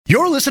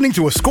You're listening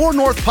to a Score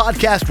North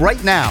podcast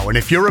right now, and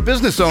if you're a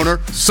business owner,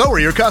 so are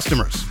your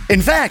customers.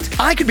 In fact,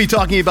 I could be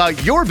talking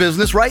about your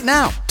business right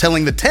now,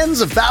 telling the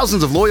tens of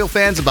thousands of loyal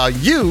fans about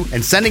you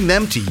and sending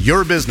them to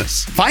your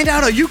business. Find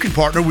out how you can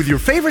partner with your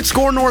favorite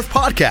Score North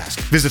podcast.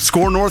 Visit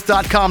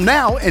scorenorth.com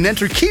now and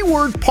enter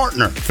keyword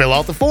partner. Fill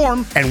out the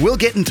form, and we'll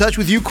get in touch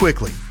with you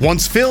quickly.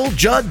 Once Phil,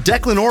 Judd,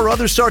 Declan, or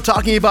others start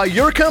talking about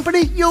your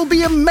company, you'll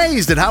be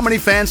amazed at how many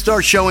fans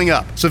start showing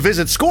up. So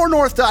visit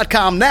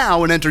scorenorth.com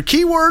now and enter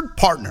keyword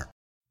partner.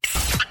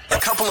 A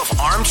couple of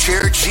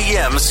armchair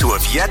GMs who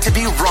have yet to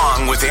be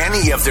wrong with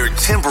any of their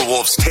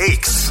Timberwolves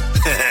takes.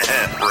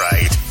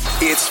 Right.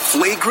 It's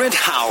Flagrant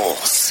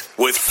Howls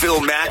with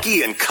Phil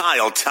Mackey and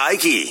Kyle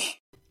Teige.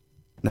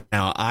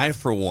 Now, I,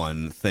 for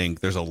one, think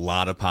there's a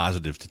lot of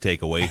positives to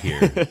take away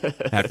here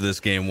after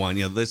this game one.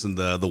 You know, listen,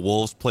 the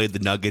Wolves played the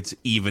Nuggets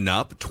even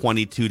up,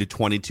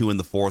 22-22 in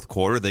the fourth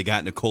quarter. They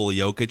got Nikola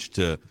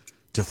Jokic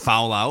to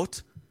foul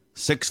out.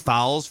 6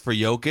 fouls for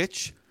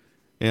Jokic.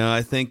 You know,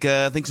 I think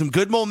some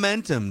good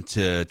momentum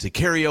to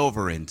carry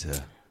over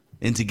into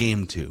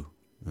game two.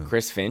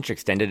 Chris Finch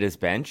extended his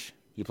bench.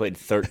 He played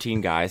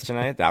 13 guys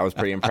tonight. That was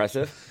pretty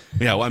impressive.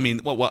 Yeah, well, I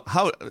mean,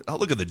 how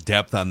look at the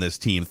depth on this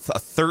team. A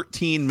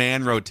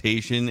 13-man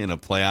rotation in a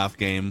playoff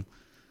game.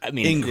 I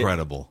mean,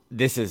 incredible.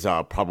 This is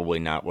probably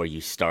not where you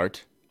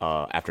start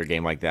after a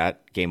game like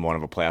that, game one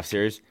of a playoff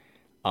series.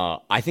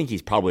 I think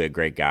he's probably a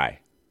great guy.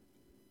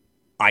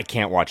 I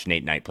can't watch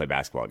Nate Knight play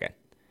basketball again.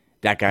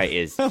 That guy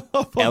is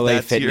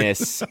LA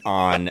Fitness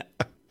on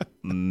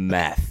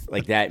meth.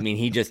 Like that. I mean,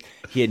 he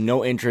had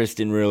no interest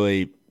in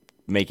really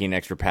making an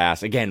extra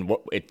pass. Again,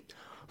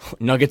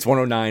 Nuggets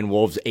 109,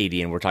 Wolves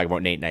 80, and we're talking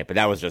about Nate Knight, but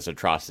that was just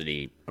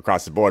atrocity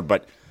across the board.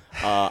 But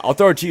I'll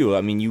throw it to you.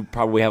 I mean, you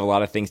probably have a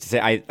lot of things to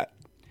say.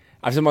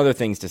 I have some other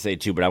things to say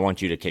too, but I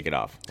want you to kick it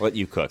off. I'll let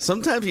you cook.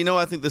 Sometimes,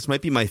 I think this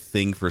might be my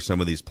thing for some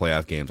of these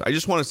playoff games. I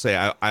just want to say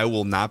I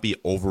will not be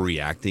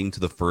overreacting to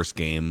the first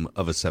game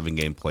of a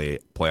 7-game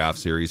playoff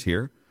series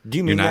here. Do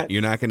you mean that?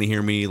 You're not going to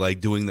hear me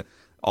like doing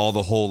all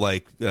the whole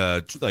like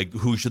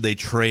who should they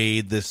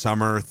trade this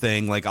summer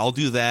thing. Like I'll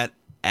do that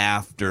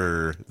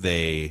after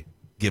they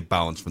get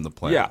bounced from the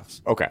playoffs.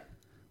 Yeah. Okay.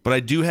 But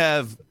I do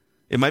have.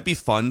 It might be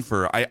fun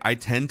I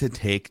tend to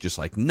take just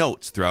like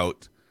notes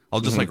throughout. I'll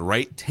just like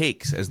write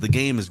takes as the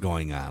game is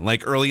going on.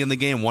 Like early in the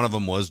game, one of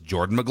them was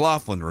Jordan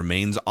McLaughlin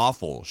remains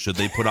awful. Should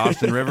they put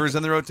Austin Rivers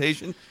in the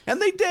rotation?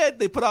 And they did.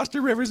 They put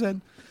Austin Rivers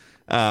in.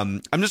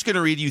 I'm just going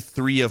to read you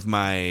 3 of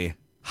my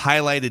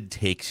highlighted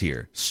takes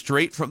here.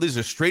 These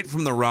are straight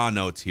from the raw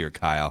notes here,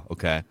 Kyle.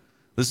 Okay,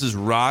 this is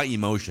raw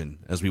emotion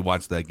as we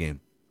watch that game.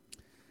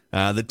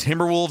 The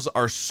Timberwolves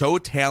are so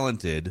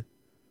talented,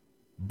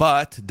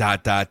 but ...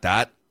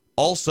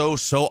 also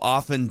so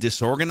often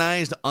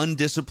disorganized,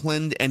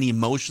 undisciplined, and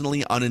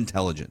emotionally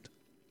unintelligent.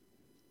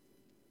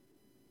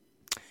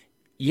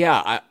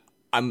 Yeah,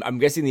 I'm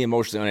guessing the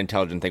emotionally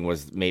unintelligent thing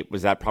was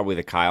that probably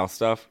the Kyle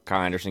stuff?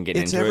 Kyle Anderson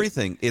getting into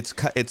everything. It's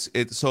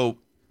so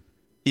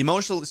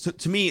emotional.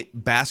 To me,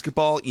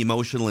 basketball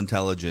emotional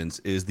intelligence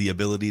is the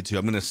ability to.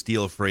 I'm going to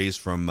steal a phrase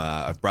from.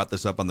 I've brought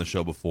this up on the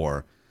show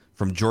before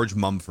from George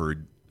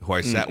Mumford, who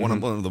I sat one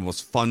of the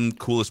most fun,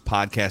 coolest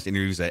podcast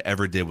interviews I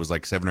ever did was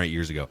like 7 or 8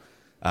 years ago.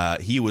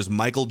 He was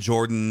Michael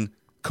Jordan,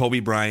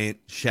 Kobe Bryant,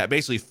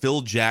 basically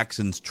Phil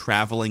Jackson's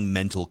traveling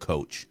mental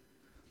coach,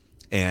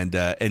 and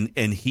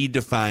he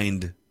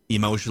defined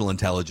emotional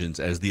intelligence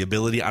as the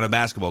ability on a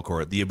basketball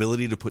court, the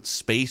ability to put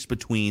space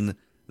between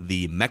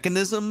the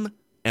mechanism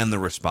and the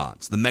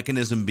response. The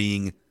mechanism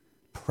being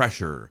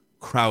pressure,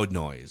 crowd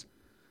noise,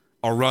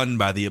 a run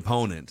by the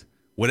opponent,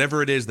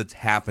 whatever it is that's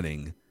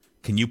happening.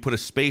 Can you put a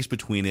space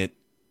between it,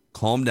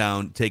 calm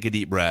down, take a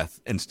deep breath,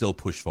 and still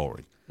push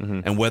forward?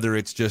 And whether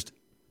it's just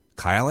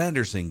Kyle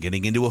Anderson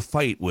getting into a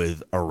fight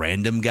with a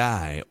random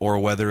guy, or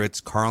whether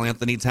it's Karl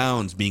Anthony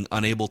Towns being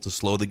unable to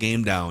slow the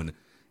game down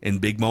in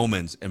big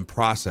moments and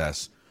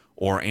process,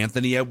 or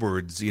Anthony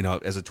Edwards,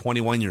 as a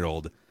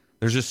 21-year-old.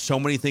 There's just so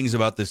many things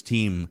about this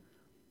team.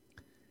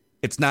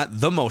 It's not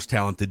the most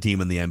talented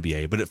team in the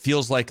NBA, but it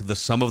feels like the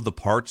sum of the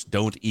parts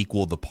don't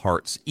equal the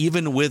parts,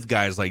 even with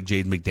guys like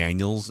Jaden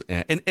McDaniels.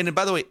 And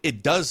by the way,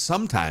 it does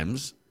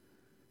sometimes.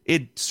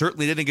 It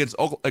certainly did against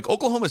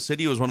Oklahoma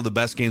City was one of the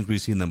best games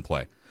we've seen them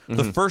play.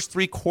 The first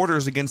 3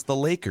 quarters against the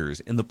Lakers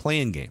in the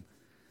play-in game.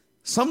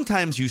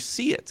 Sometimes you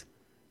see it.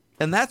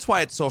 And that's why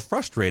it's so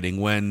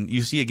frustrating when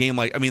you see a game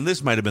like,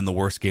 this might have been the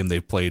worst game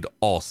they've played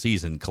all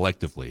season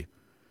collectively.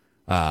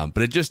 But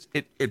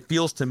it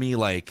feels to me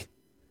like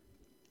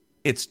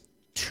it's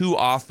too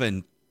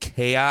often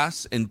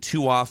chaos and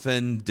too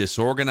often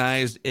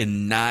disorganized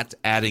and not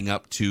adding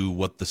up to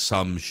what the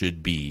sum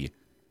should be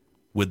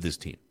with this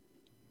team.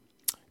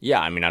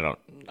 Yeah,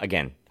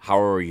 again, how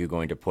are you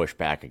going to push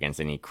back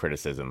against any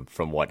criticism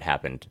from what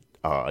happened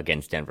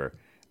against Denver,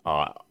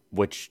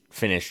 which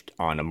finished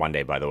on a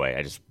Monday, by the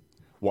way?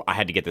 I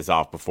had to get this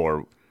off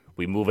before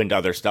we move into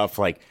other stuff.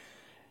 Like,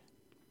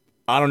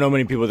 I don't know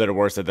many people that are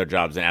worse at their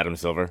jobs than Adam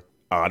Silver.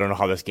 I don't know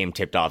how this game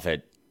tipped off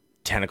at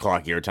 10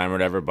 o'clock your time or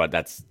whatever, but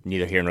that's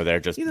neither here nor there.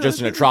 Just an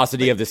it's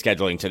atrocity of the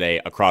scheduling today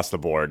across the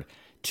board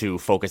to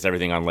focus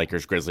everything on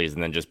Lakers Grizzlies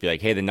and then just be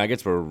like, hey, the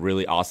Nuggets were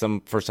really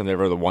awesome. First time they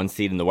were the 1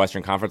 seed in the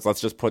Western Conference.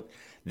 Let's just put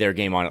their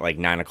game on at like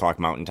 9 o'clock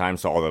Mountain Time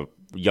so all the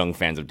young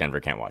fans of Denver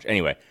can't watch.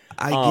 Anyway.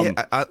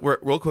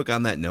 Real quick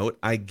on that note,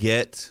 I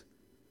get,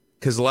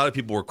 because a lot of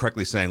people were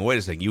correctly saying, wait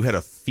a second, you had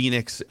a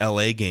Phoenix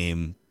LA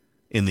game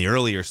in the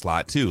earlier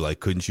slot too.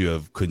 Like,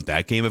 couldn't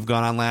that game have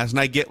gone on last? And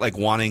I get like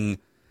wanting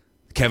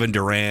Kevin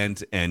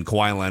Durant and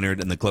Kawhi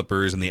Leonard and the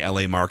Clippers and the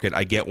LA market.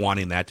 I get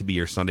wanting that to be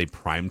your Sunday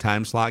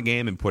primetime slot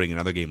game and putting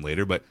another game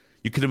later, but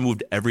you could have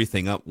moved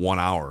everything up 1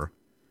 hour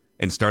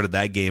and started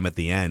that game at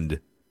the end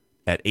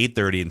at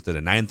 8:30 instead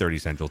of 9:30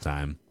 Central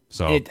Time.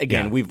 So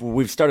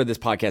we've started this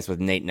podcast with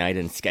Nate Knight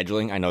and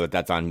scheduling. I know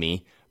that's on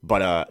me,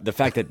 but the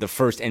fact that the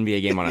first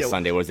NBA game on a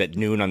Sunday was at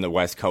noon on the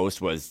West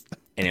Coast was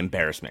an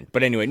embarrassment.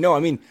 But anyway, no, I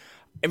mean,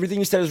 everything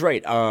you said is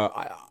right.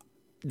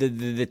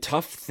 The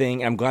tough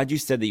thing, and I'm glad you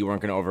said that you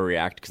weren't going to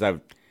overreact, because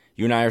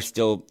you and I are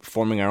still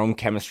forming our own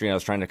chemistry, and I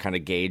was trying to kind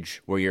of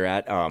gauge where you're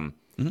at.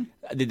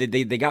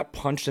 They got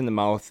punched in the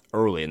mouth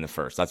early in the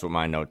first. That's what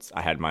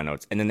I had my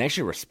notes. And then they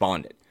actually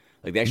responded.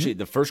 Like,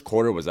 the first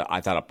quarter was, I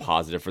thought, a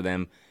positive for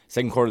them.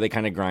 Second quarter, they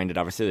kind of grinded.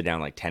 Obviously, they're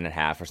down like 10 and a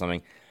half or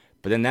something.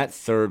 But then that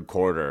third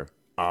quarter,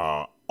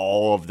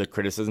 all of the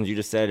criticisms you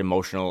just said,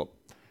 emotional,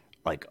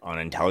 like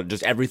unintelligent,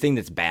 just everything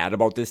that's bad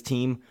about this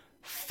team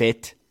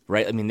fit.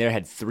 Right, I mean, they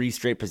had 3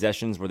 straight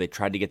possessions where they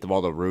tried to get the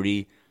ball to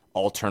Rudy,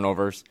 all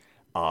turnovers.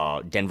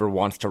 Denver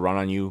wants to run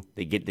on you.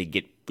 They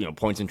get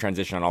points in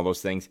transition on all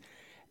those things.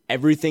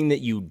 Everything that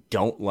you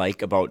don't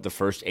like about the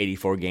first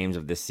 84 games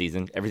of this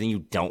season, everything you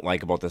don't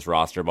like about this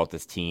roster, about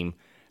this team,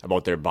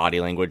 about their body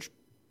language,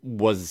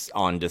 was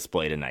on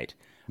display tonight.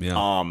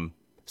 Yeah.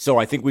 So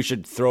I think we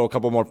should throw a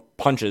couple more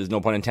punches, no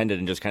pun intended,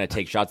 and just kind of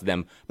take shots at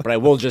them. But I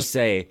will just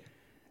say,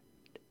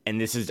 and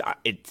this is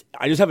it.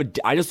 I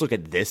just look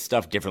at this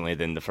stuff differently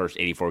than the first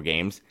 84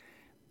 games.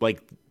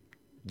 Like,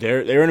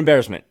 they're an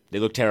embarrassment. They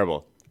look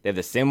terrible. They have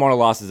the same amount of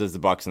losses as the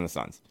Bucks and the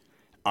Suns.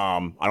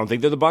 I don't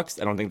think they're the Bucks.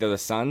 I don't think they're the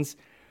Suns.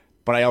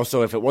 But I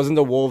also, if it wasn't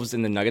the Wolves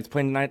and the Nuggets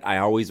playing tonight,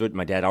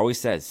 my dad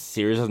always says,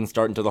 series doesn't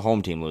start until the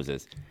home team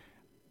loses.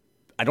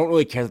 I don't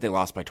really care that they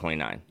lost by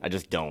 29. I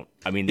just don't.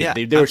 I mean,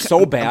 they were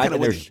so bad,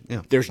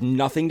 and there's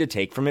nothing to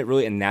take from it,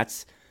 really. And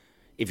that's,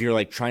 if you're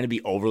like trying to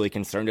be overly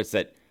concerned, it's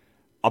that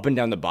up and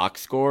down the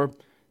box score,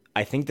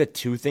 I think the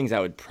 2 things I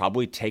would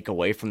probably take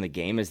away from the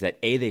game is that,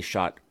 A, they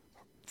shot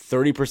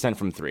 30%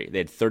 from 3. They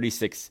had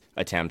 36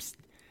 attempts.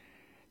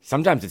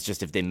 Sometimes it's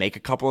just if they make a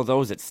couple of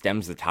those, it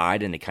stems the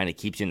tide and it kind of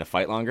keeps you in the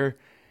fight longer.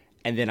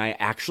 And then I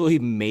actually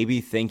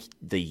maybe think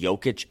the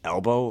Jokic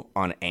elbow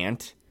on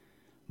Ant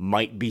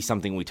might be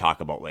something we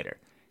talk about later.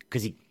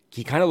 Because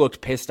he kind of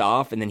looked pissed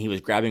off, and then he was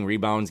grabbing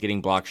rebounds,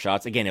 getting blocked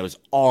shots. Again, it was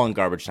all in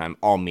garbage time,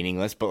 all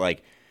meaningless. But,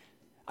 like,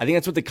 I think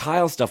that's what the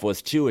Kyle stuff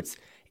was, too.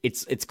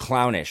 It's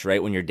clownish,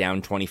 right? When you're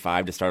down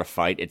 25 to start a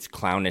fight, it's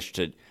clownish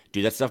to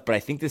do that stuff. But I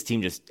think this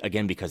team just,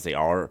 again, because they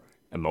are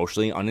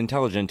emotionally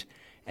unintelligent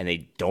and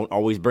they don't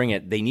always bring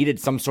it, they needed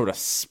some sort of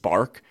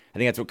spark. I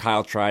think that's what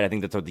Kyle tried. I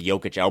think that's what the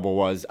Jokic elbow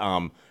was.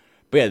 But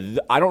yeah,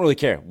 I don't really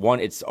care.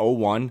 It's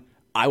 0-1.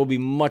 I will be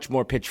much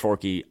more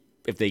pitchforky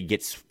if they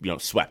get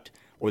swept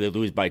or they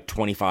lose by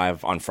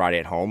 25 on Friday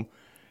at home.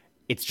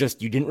 It's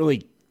just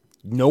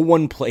no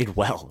one played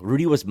well.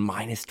 Rudy was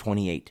minus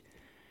 28.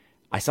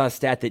 I saw a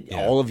stat that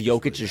all of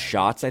Jokic's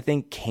shots, I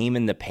think, came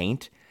in the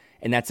paint,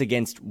 and that's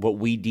against what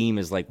we deem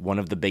as like one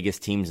of the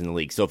biggest teams in the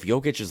league. So if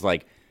Jokic is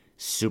like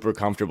super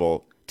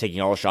comfortable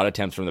taking all the shot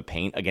attempts from the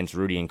paint against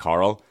Rudy and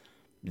Karl,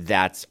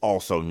 that's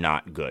also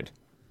not good.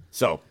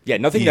 So,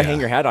 nothing to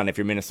hang your hat on if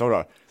you're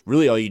Minnesota.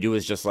 Really, all you do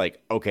is just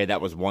like, okay, that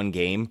was one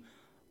game.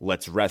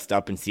 Let's rest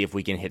up and see if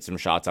we can hit some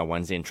shots on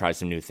Wednesday and try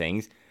some new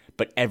things.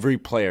 But every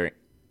player,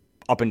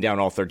 up and down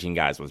all 13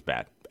 guys, was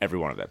bad. Every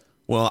one of them.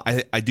 Well,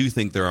 I do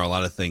think there are a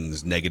lot of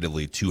things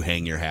negatively to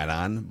hang your hat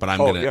on, but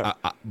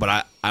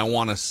I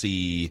want to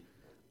see.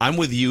 I'm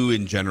with you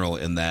in general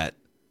in that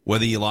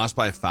whether you lost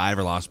by 5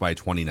 or lost by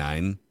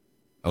 29,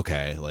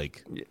 okay,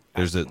 like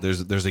there's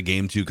a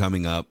game 2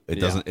 coming up. It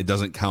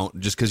doesn't count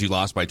just because you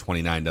lost by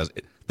 29.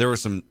 There were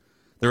some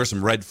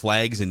red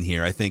flags in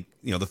here. I think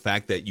the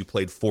fact that you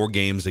played 4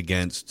 games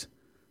against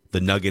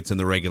the Nuggets in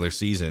the regular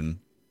season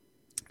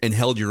and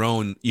held your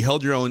own.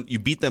 You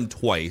beat them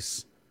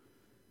twice.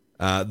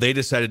 They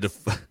decided to.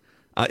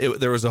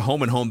 There was a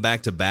home and home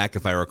back-to-back,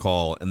 if I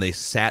recall, and they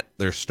sat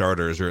their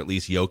starters, or at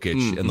least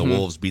Jokic, and the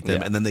Wolves beat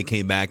them. And then they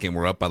came back and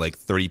were up by like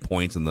 30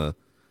 points in the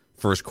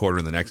first quarter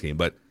in the next game.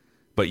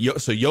 So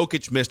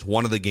Jokic missed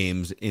one of the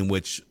games in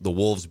which the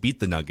Wolves beat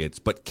the Nuggets,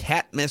 but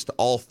Cat missed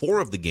all 4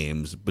 of the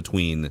games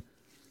between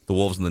the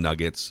Wolves and the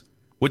Nuggets,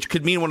 which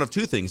could mean one of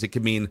 2 things. It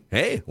could mean,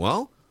 hey,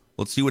 well,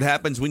 let's see what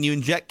happens when you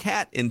inject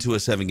Cat into a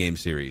 7-game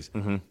series.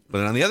 Mm-hmm.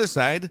 But on the other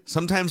side,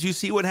 sometimes you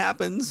see what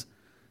happens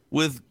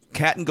with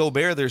Cat and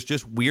Gobert. There's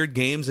just weird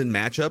games and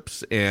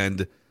matchups,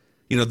 and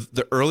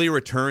the early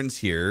returns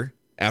here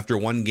after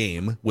one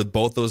game with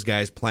both those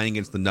guys playing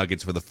against the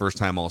Nuggets for the first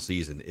time all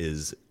season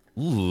is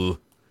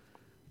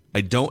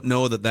I don't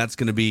know that that's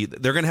going to be.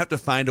 They're going to have to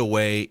find a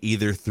way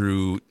either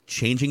through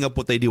changing up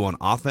what they do on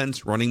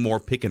offense, running more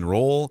pick and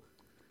roll,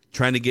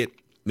 trying to get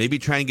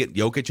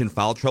Jokic in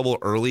foul trouble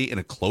early in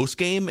a close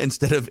game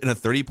instead of in a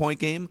 30-point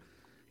game.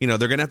 They're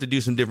going to have to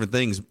do some different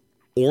things,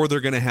 or they're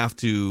going to have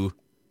to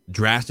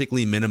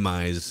drastically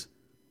minimize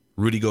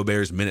Rudy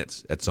Gobert's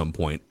minutes at some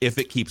point if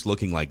it keeps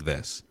looking like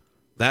this.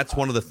 That's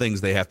one of the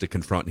things they have to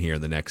confront here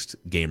in the next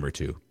game or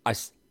two.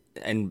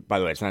 And by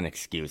the way, it's not an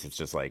excuse. It's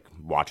just like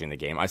watching the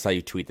game. I saw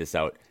you tweet this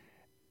out.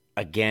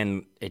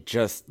 Again, it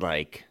just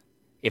like,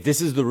 if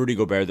this is the Rudy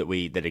Gobert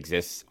that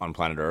exists on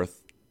planet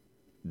Earth,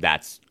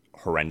 that's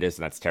horrendous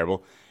and that's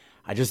terrible.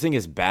 I just think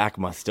his back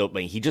must still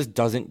be. He just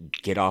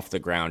doesn't get off the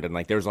ground. And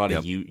like, there's a lot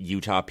of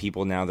Utah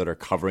people now that are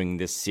covering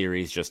this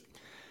series just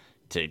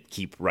to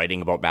keep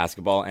writing about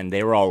basketball. And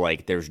they were all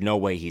like, there's no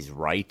way he's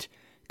right.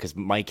 Because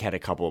Mike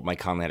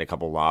Conley had a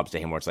couple lobs to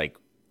him where it's like,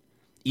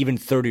 even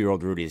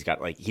 30-year-old Rudy's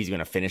got like, he's going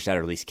to finish that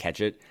or at least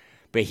catch it.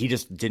 But he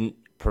just didn't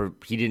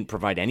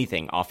provide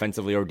anything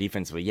offensively or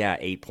defensively. Yeah,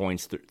 8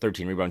 points,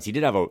 13 rebounds. He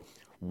did have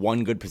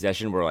one good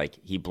possession where like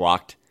he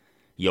blocked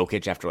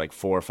Jokic after like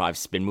 4 or 5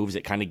 spin moves.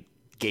 It kind of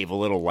gave a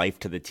little life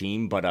to the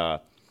team.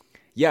 But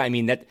yeah, I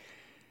mean, that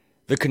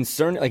the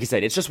concern, like I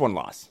said, it's just one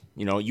loss.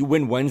 You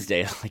win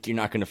Wednesday, like you're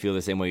not going to feel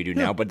the same way you do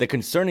now. But the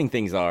concerning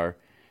things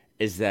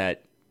is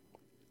that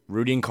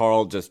Rudy and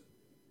Carl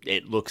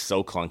it looks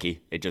so clunky.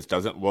 It just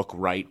doesn't look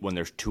right when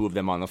there's 2 of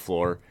them on the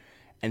floor.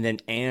 And then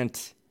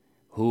Ant,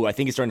 who I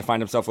think is starting to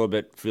find himself a little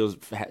bit,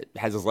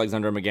 has his legs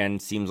under him again,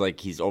 seems like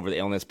he's over the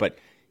illness. But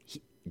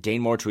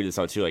Dane Moore tweeted this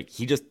out too. Like,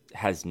 he just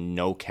has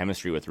no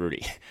chemistry with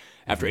Rudy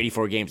after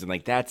 84 games. And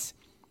like, it's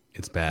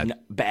bad.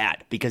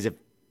 Bad because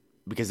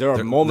there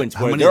are moments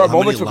where,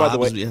 by the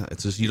way, yeah,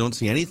 it's just, you don't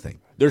see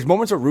anything. There's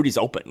moments where Rudy's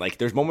open. Like,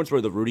 there's moments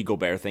where the Rudy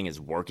Gobert thing is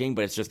working,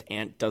 but it's just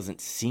Ant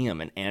doesn't see him.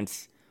 And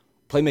Ant's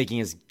playmaking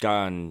has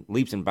gone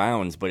leaps and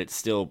bounds, but it's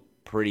still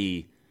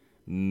pretty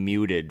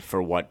muted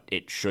for what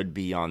it should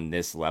be on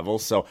this level.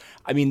 So,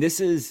 I mean,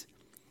 because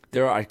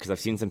I've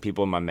seen some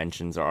people in my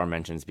mentions or our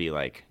mentions be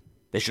like,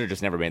 they should have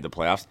just never made the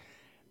playoffs.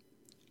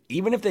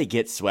 Even if they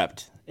get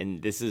swept,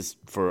 and this is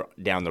for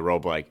down the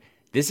road, like,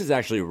 this is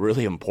actually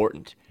really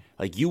important.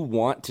 Like, you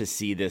want to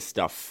see this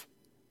stuff,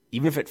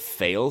 even if it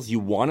fails, you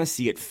want to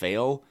see it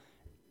fail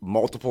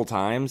multiple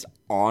times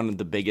on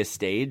the biggest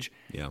stage.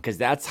 Yeah. Because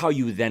that's how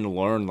you then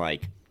learn,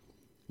 like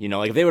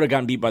if they would have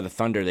gotten beat by the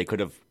Thunder, they could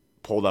have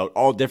pulled out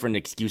all different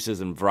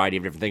excuses and variety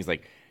of different things.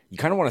 Like, you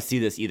kind of want to see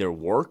this either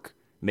work,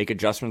 make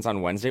adjustments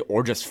on Wednesday,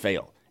 or just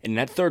fail. In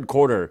that third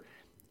quarter,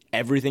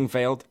 everything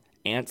failed.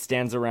 Ant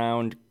stands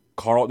around.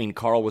 Carl and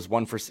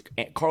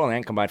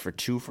Ant combined for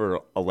 2 for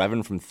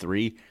 11 from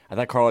 3. I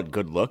thought Carl had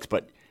good looks,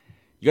 but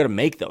you got to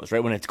make those,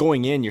 right? When it's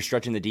going in, you're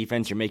stretching the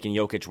defense, you're making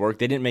Jokic work.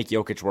 They didn't make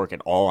Jokic work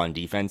at all on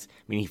defense.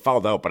 I mean, he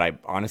fouled out, but I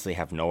honestly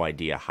have no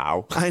idea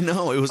how. I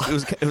know. It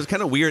was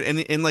kind of weird.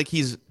 And like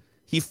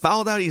he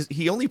fouled out.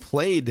 He only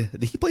played,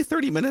 did he play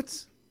 30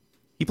 minutes?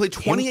 He played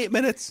 28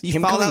 minutes. He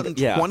fouled out in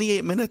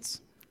 28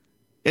 minutes.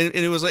 And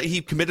it was like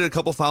he committed a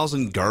couple fouls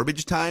in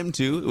garbage time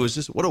too. It was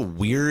just, what a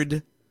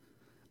weird.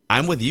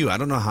 I'm with you. I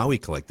don't know how he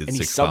collected and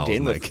 6 fouls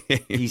in that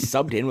game. He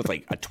subbed in with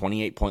like a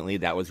 28-point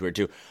lead. That was weird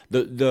too.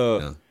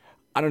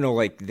 I don't know,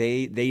 like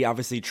they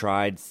obviously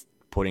tried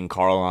putting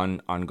Carl on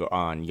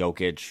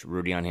Jokic,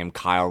 Rudy on him,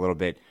 Kyle a little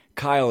bit.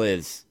 Kyle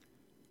is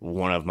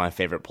one of my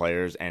favorite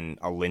players and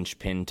a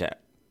linchpin to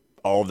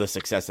all of the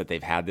success that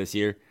they've had this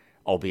year,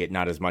 albeit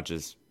not as much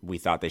as we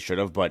thought they should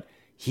have, but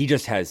he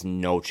just has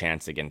no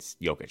chance against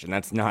Jokic. And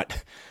that's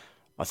not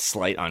a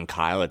slight on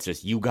Kyle. It's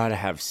just you got to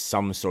have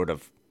some sort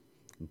of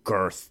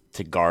girth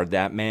to guard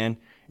that man.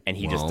 And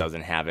he just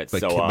doesn't have it.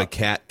 But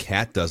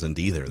Cat doesn't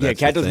either. That's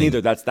Cat doesn't either.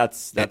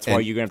 That's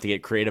why you're gonna have to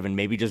get creative and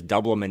maybe just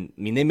double him. And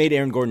I mean, they made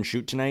Aaron Gordon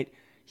shoot tonight.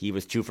 He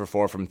was 2 for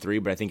 4 from 3,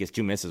 but I think his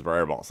 2 misses were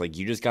air balls. Like,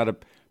 you just gotta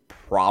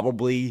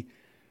probably,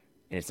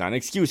 and it's not an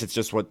excuse. It's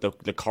just what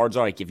the cards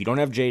are. Like, if you don't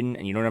have Jaden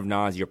and you don't have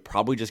Nas, you're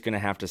probably just gonna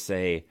have to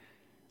say,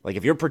 like,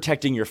 if you're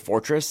protecting your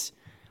fortress,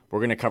 we're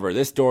gonna cover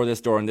this door,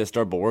 and this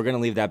door, but we're gonna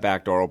leave that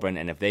back door open.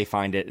 And if they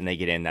find it and they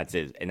get in, that's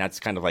it. And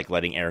that's kind of like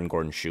letting Aaron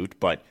Gordon shoot,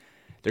 but.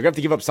 They're going to have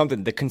to give up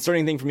something. The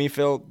concerning thing for me,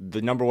 Phil,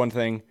 the number one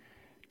thing,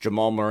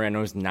 Jamal Murray, I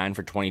know he's 9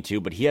 for 22,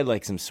 but he had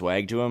like some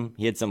swag to him.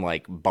 He had some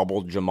like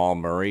bubbled Jamal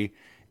Murray.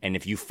 And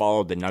if you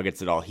followed the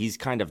Nuggets at all, he's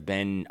kind of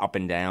been up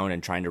and down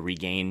and trying to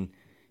regain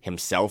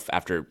himself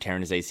after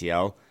tearing his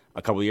ACL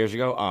a couple of years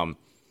ago.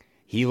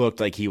 He looked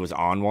like he was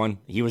on one.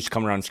 He was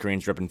coming around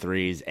screens, ripping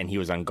threes, and he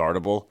was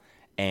unguardable.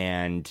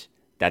 And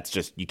that's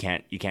just, you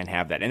can't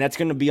have that. And that's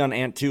going to be on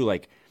Ant too.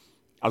 Like,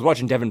 I was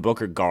watching Devin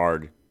Booker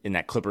guard in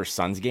that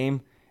Clippers-Suns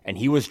game, and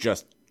he was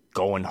just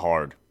going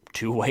hard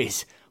 2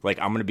 ways. Like,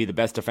 I'm going to be the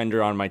best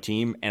defender on my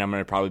team, and I'm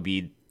going to probably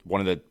be one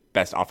of the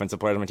best offensive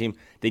players on my team.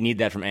 They need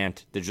that from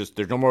Ant.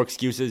 There's no more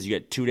excuses. You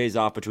get 2 days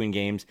off between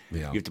games.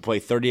 Yeah. You have to play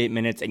 38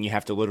 minutes, and you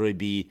have to literally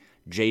be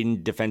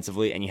Jaden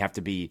defensively, and you have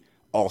to be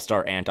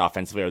all-star Ant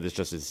offensively, or this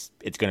just is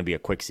it's going to be a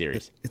quick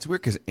series. It's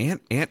weird because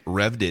Ant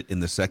revved it in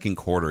the second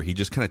quarter. He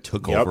just kind of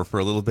took over for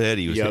a little bit.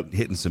 He was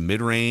hitting some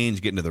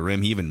mid-range, getting to the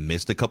rim. He even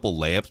missed a couple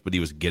layups, but he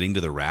was getting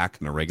to the rack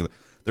in a regular.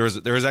 There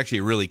was actually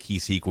a really key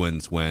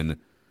sequence when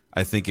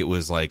I think it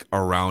was like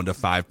around a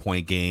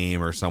 5-point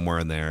game or somewhere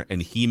in there,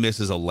 and he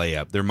misses a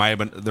layup. There might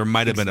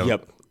have been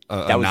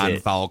a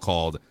non-foul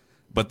called,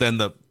 but then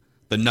the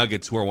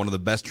Nuggets, who are one of the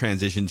best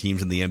transition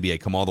teams in the NBA,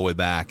 come all the way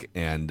back,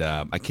 and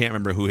I can't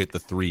remember who hit the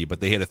three, but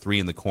they hit a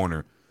three in the corner.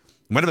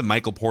 It might have been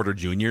Michael Porter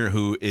Jr.,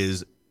 who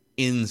is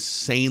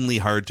insanely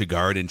hard to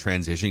guard in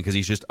transition because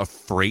he's just a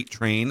freight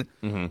train.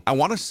 Mm-hmm. I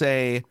want to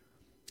say,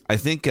 I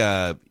think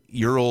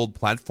your old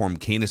platform,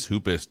 Canis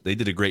Hoopus, they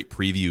did a great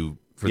preview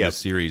for this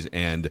series,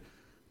 and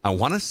I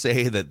want to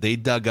say that they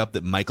dug up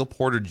that Michael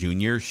Porter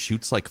Jr.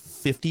 shoots like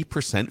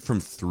 50%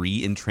 from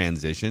three in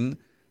transition.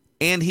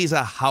 And he's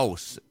a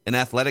house, an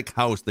athletic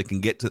house that can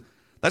get to.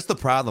 That's the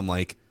problem.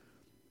 Like,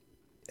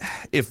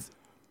 if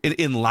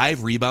in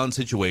live rebound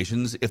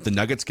situations, if the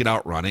Nuggets get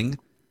out running,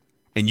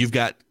 and you've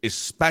got,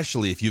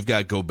 especially if you've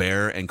got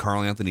Gobert and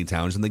Karl Anthony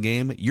Towns in the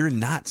game, you're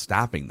not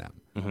stopping them.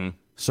 Mm-hmm.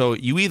 So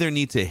you either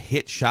need to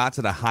hit shots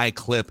at a high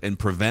clip and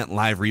prevent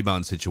live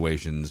rebound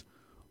situations,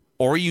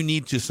 or you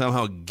need to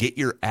somehow get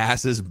your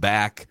asses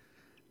back.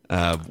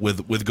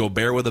 With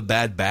Gobert with a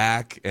bad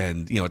back,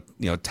 and you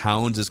know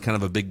Towns is kind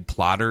of a big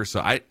plotter.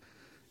 So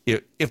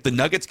if the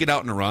Nuggets get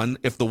out and run,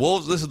 if the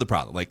Wolves, this is the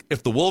problem. Like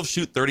if the Wolves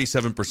shoot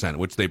 37%,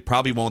 which they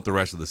probably won't the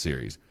rest of the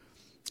series,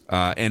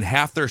 and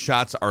half their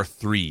shots are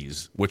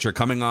threes, which are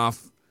coming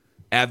off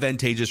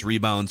advantageous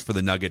rebounds for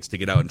the Nuggets to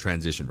get out in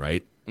transition,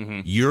 right?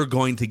 Mm-hmm. You're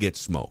going to get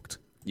smoked.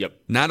 Yep.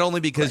 Not only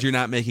because you're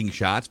not making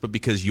shots, but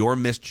because your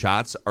missed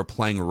shots are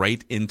playing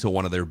right into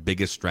one of their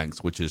biggest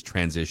strengths, which is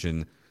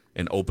transition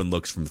and open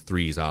looks from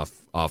threes off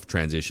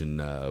transition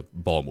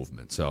ball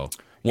movement. So,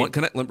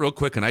 real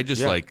quick, can I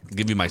just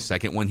give you my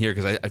second one here?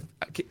 Because I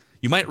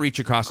you might reach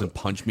across and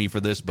punch me for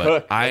this,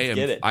 but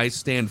I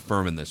stand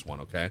firm in this one.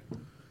 Okay.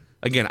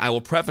 Again, I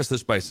will preface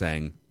this by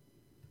saying,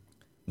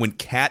 when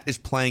Cat is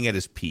playing at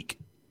his peak,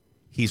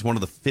 he's one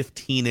of the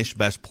 15-ish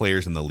best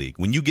players in the league.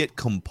 When you get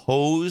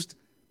composed,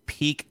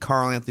 peak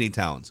Karl Anthony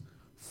Towns,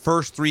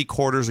 first three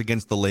quarters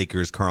against the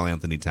Lakers, Karl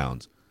Anthony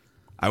Towns.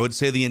 I would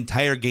say the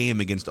entire game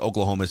against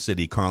Oklahoma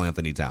City, Karl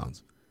Anthony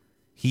Towns.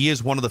 He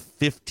is one of the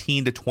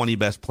 15 to 20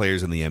 best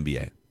players in the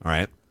NBA, all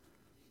right?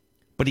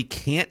 But he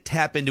can't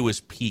tap into his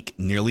peak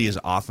nearly as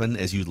often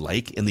as you'd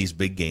like in these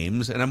big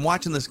games. And I'm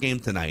watching this game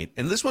tonight,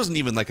 and this wasn't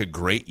even like a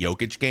great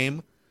Jokic game.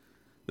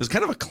 It was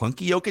kind of a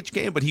clunky Jokic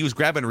game, but he was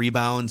grabbing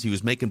rebounds, he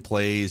was making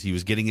plays, he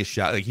was getting his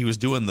shot. Like he was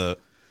doing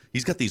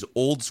he's got these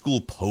old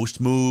school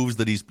post moves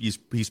that he's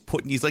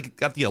putting. He's like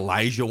got the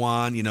Elijah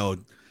one,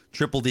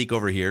 triple deke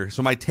over here.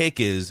 So my take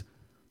is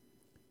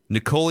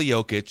Nikola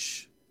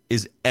Jokic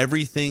is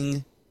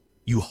everything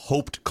you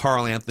hoped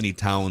Karl Anthony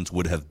Towns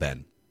would have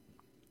been.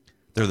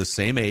 They're the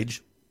same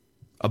age,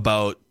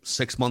 about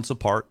 6 months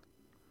apart.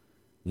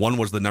 One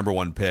was the number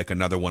one pick.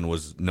 Another one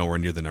was nowhere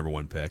near the number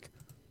one pick.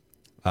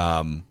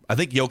 I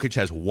think Jokic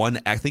has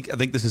one. I think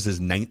this is his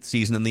 9th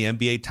season in the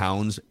NBA.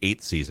 Towns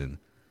 8th season.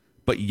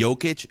 But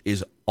Jokic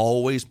is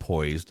always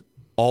poised,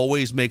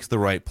 always makes the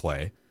right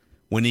play.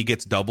 When he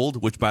gets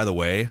doubled, which, by the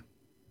way,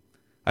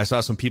 I saw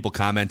some people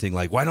commenting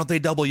like, why don't they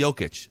double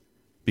Jokic?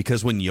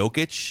 Because when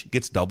Jokic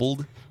gets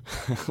doubled,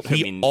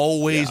 he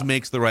always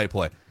makes the right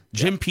play.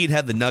 Jim Pete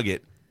had the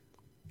nugget.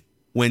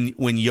 When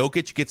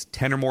Jokic gets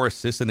 10 or more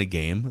assists in a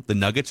game, the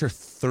Nuggets are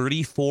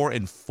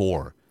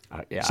 34-4.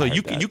 So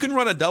you can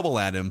run a double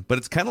at him, but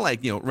it's kind of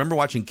like, remember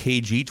watching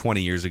KG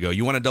 20 years ago?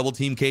 You want to double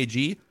team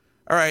KG?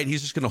 All right,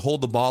 he's just going to hold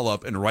the ball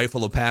up and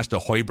rifle a pass to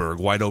Hoiberg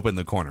wide open in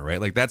the corner,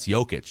 right? Like that's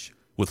Jokic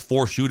with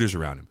 4 shooters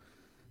around him.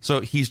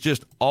 So he's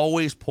just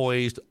always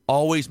poised,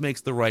 always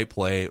makes the right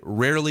play,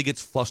 rarely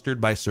gets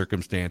flustered by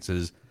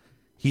circumstances.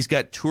 He's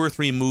got 2 or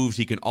 3 moves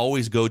he can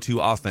always go to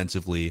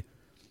offensively.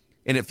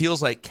 And it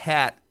feels like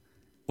Cat,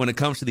 when it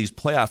comes to these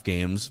playoff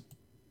games,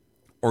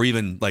 or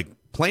even like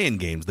play-in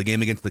games, the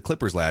game against the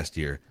Clippers last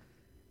year,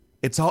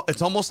 it's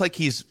almost like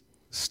he's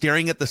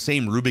staring at the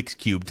same Rubik's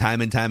Cube time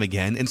and time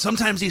again. And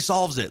sometimes he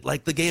solves it,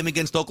 like the game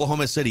against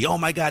Oklahoma City. Oh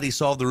my God, he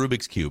solved the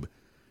Rubik's Cube.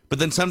 But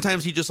then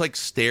sometimes he just like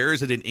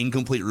stares at an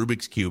incomplete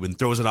Rubik's Cube and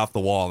throws it off the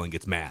wall and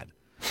gets mad.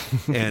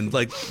 And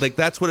like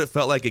that's what it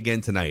felt like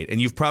again tonight.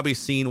 And you've probably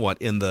seen I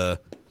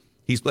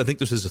think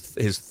this is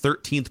his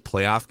 13th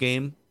playoff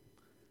game.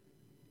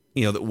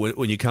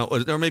 When you count,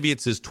 or maybe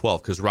it's his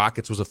 12th, because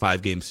Rockets was a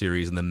 5-game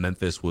series and then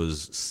Memphis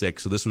was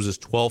 6. So this was his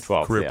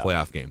 12th career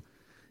playoff game.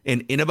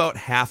 And in about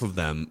half of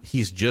them,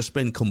 he's just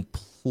been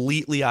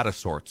completely out of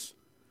sorts.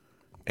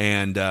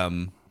 And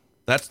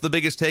that's the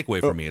biggest takeaway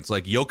for me. It's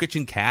like Jokic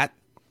and Cat,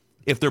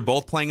 if they're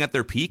both playing at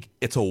their peak,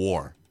 it's a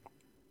war.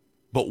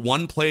 But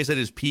one plays at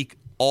his peak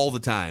all the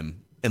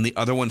time, and the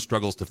other one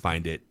struggles to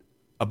find it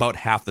about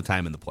half the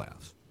time in the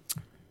playoffs.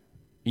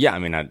 Yeah, I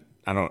mean, I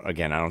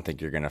don't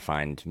think you're going to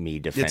find me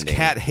defending. It's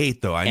Cat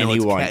hate, though. I know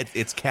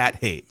it's Cat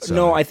hate. So.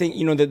 No, I think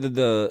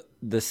the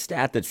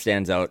stat that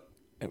stands out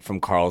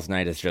from Karl's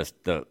night is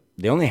just the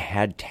they only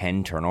had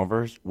 10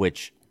 turnovers,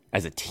 which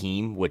as a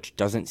team, which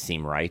doesn't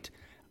seem right.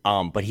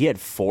 But he had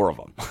 4 of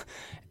them.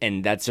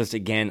 And that's just,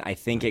 again, I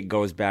think it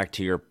goes back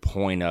to your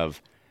point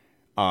of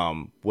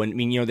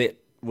when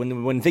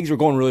things were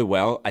going really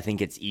well, I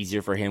think it's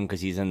easier for him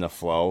because he's in the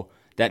flow.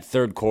 That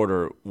third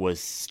quarter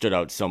stood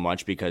out so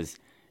much because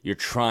you're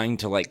trying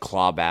to like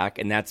claw back,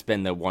 and that's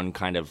been the one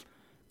kind of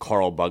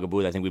Carl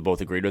bugaboo that I think we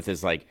both agreed with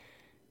is like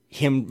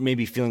him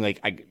maybe feeling like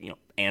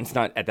Ant's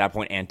not at that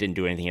point. Ant didn't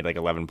do anything. He had like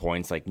 11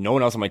 points. Like no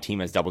one else on my team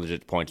has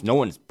double-digit points. No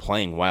one's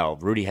playing well.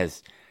 Rudy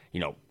has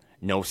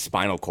no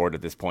spinal cord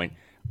at this point.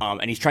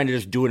 And he's trying to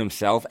just do it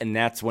himself, and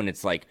that's when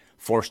it's like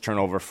forced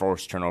turnover.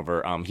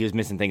 He was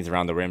missing things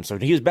around the rim, so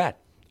he was bad.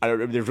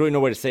 There's really no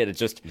way to say it. It's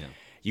just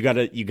you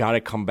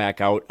gotta come back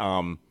out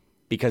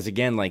because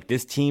again, like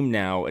this team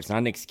now, it's not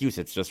an excuse.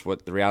 It's just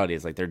what the reality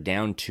is. Like they're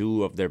down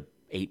 2 of their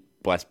 8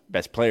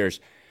 best players.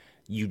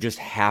 You just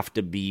have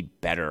to be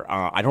better.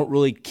 I don't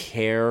really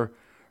care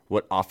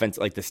what offense,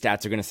 like the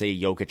stats are going to say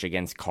Jokic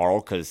against Karl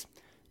because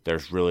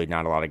there's really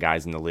not a lot of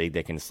guys in the league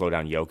that can slow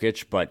down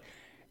Jokic, but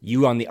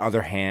you, on the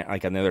other hand,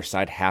 like on the other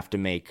side, have to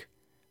make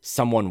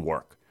someone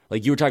work.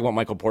 Like you were talking about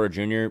Michael Porter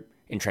Jr.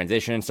 in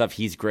transition and stuff.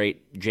 He's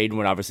great.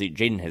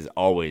 Jaden has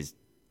always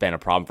been a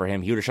problem for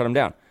him. He would have shut him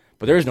down,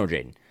 but there is no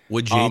Jaden.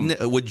 Would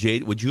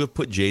you have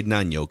put Jaden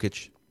on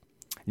Jokic?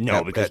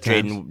 No, because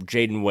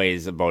Jaden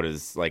weighs about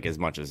as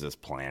much as this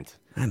plant.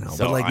 I know,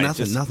 so but like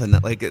nothing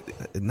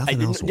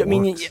else works. I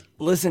mean,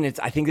 listen,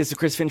 I think this is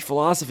Chris Finch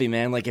philosophy,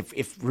 man. Like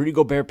if Rudy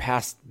Gobert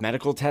passed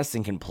medical tests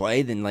and can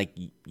play, then like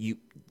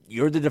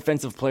you're the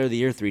defensive player of the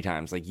year 3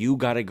 times. Like you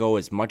got to go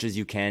as much as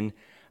you can,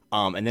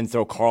 and then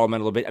throw Karl in a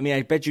little bit. I mean,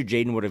 I bet you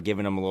Jaden would have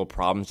given him a little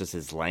problems, just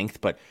his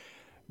length. But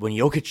when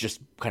Jokic just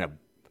kind of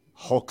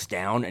hulks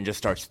down and just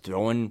starts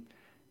throwing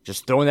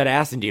that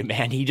ass into you,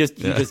 man, he just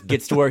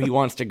gets to where he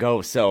wants to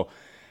go. So,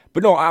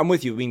 but no, I'm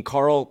with you. I mean,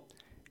 Karl,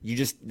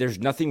 there's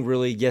nothing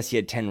really. Yes, he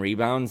had 10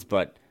 rebounds,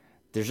 but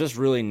there's just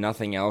really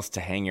nothing else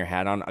to hang your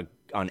hat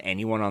on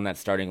anyone on that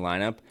starting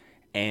lineup.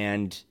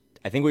 And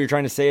I think what you're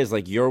trying to say is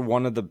like you're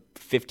one of the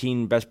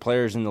 15 best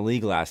players in the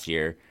league last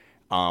year.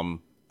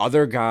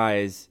 Other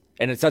guys,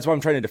 and that's why I'm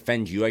trying to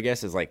defend you, I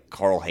guess, is like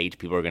Karl hate.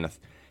 People are going to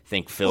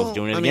think Phil's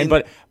doing it again.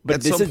 But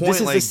this is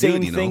the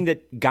same thing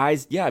that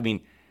guys, yeah, I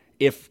mean,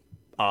 if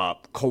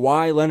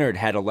Kawhi Leonard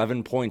had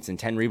 11 points and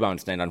 10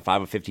 rebounds tonight on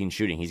 5 of 15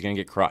 shooting, he's going to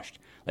get crushed.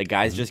 Like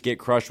guys just get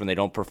crushed when they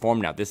don't perform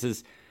now. This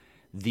is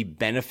the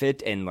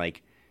benefit, and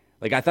like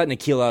I thought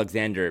Nickeil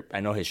Alexander,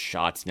 I know his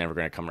shot's never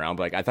going to come around,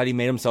 but like I thought he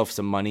made himself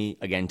some money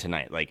again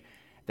tonight. Like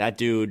that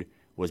dude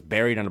was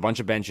buried on a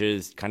bunch of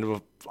benches, kind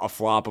of a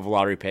flop of a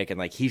lottery pick, and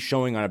like he's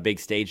showing on a big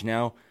stage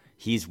now.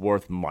 He's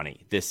worth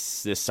money this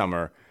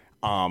summer.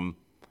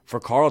 For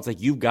Karl, it's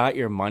like you've got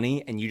your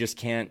money and you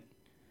can't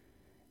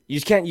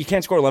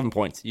score 11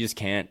 points. You just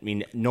can't. I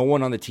mean, no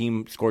one on the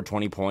team scored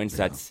 20 points.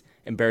 Yeah. That's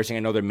embarrassing. I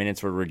know their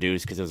minutes were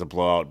reduced because it was a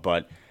blowout,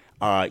 but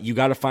you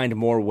got to find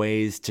more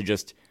ways to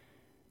just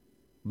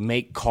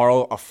make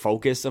Karl a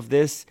focus of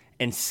this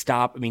and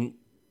stop. I mean,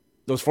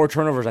 those 4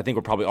 turnovers, I think,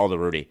 were probably all to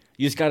Rudy.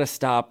 You just got to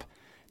stop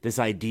this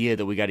idea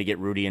that we got to get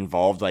Rudy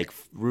involved. Like,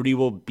 Rudy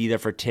will be there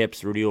for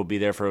tips. Rudy will be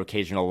there for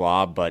occasional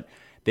lob, but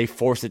they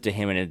forced it to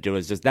him, and it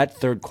was just that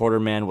third quarter,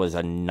 man, was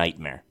a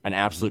nightmare, an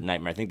absolute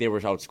nightmare. I think they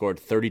were outscored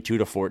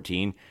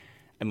 32-14.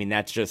 I mean,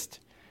 that's just,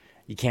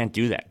 you can't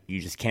do that. You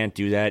just can't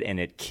do that, and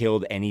it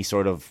killed any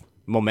sort of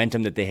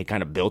momentum that they had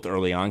kind of built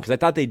early on, because I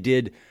thought they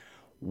did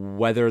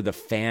weather the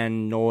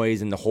fan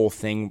noise and the whole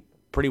thing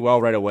pretty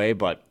well right away,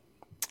 but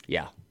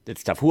yeah,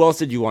 it's tough. Who else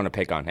did you want to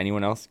pick on?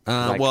 Anyone else?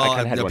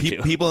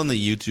 People in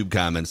the YouTube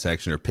comment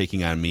section are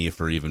picking on me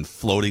for even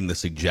floating the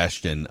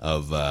suggestion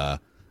of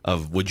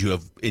would you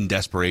have, in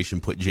desperation,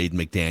 put Jaden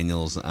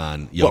McDaniels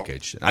on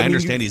Jokic? Well, I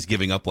understand he's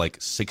giving up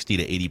like 60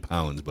 to 80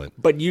 pounds, but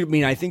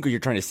I think what you're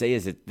trying to say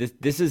is that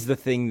this is the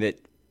thing that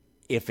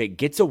if it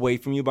gets away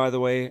from you, by the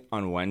way,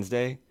 on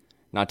Wednesday,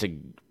 not to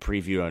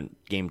preview on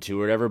game 2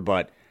 or whatever,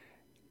 but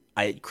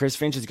Chris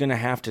Finch is going to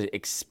have to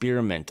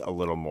experiment a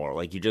little more.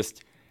 Like, you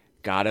just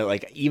gotta,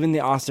 like, even the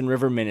Austin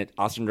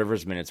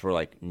Rivers minutes were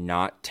like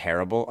not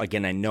terrible.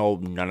 Again, I know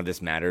none of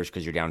this matters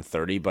because you're down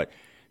 30, but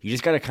you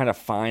just got to kind of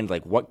find,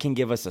 like, what can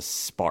give us a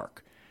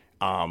spark.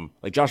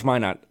 Like, Josh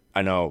Minot,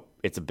 I know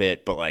it's a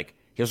bit, but, like,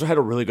 he also had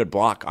a really good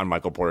block on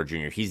Michael Porter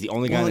Jr. He's the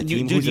only guy on the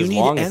team who's as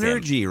long as him. You need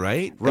energy,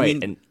 right?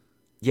 Right, and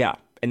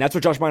that's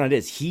what Josh Minot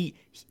is.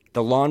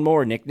 The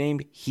lawnmower nickname,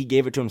 he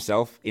gave it to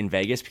himself in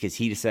Vegas because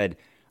he said,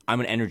 I'm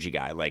an energy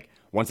guy. Like,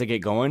 once I get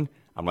going,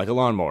 I'm like a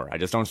lawnmower. I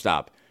just don't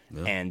stop.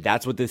 Yeah. And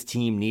that's what this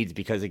team needs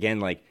because, again,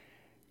 like,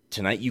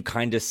 tonight you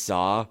kind of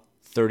saw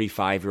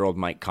 35-year-old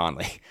Mike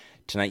Conley.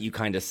 Tonight you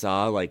kind of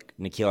saw, like,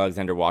 Nickeil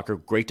Alexander-Walker,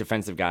 great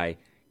defensive guy,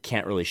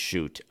 can't really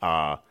shoot.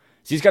 So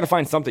you just got to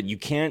find something. You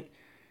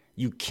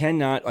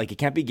cannot, like, it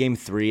can't be game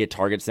 3 at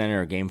Target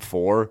Center or game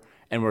 4,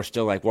 and we're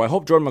still like, well, I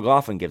hope Jordan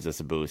McLaughlin gives us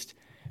a boost.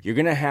 You're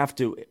going to have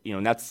to,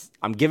 and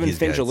I'm giving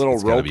Finch a little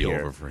rope here.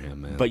 Over for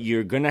him, man. But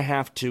you're going to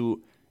have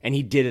to, and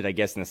he did it, I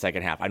guess, in the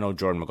second half. I know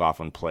Jordan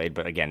McLaughlin played,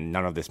 but again,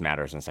 none of this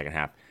matters in the second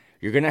half.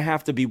 You're going to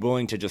have to be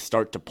willing to just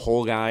start to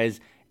pull guys,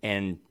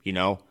 and,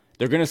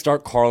 they're going to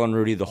start Carl and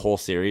Rudy the whole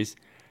series.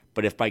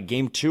 But if by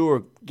game 2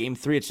 or game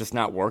 3 it's just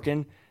not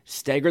working,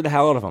 stagger the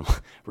hell out of him,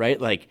 right?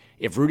 Like,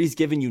 if Rudy's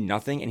giving you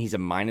nothing and he's a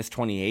minus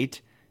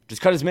 28,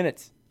 just cut his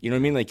minutes. You know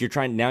what I mean? Like,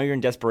 you're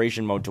in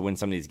desperation mode to win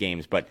some of these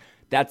games, but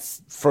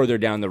that's further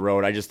down the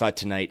road. I just thought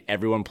tonight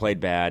everyone played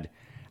bad.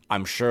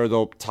 I'm sure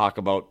they'll talk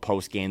about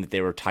post-game that they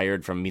were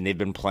tired from. I mean, they've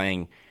been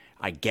playing,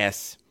 I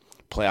guess,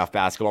 playoff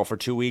basketball for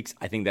 2 weeks.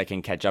 I think that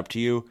can catch up to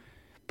you.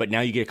 But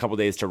now you get a couple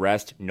days to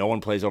rest. No one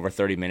plays over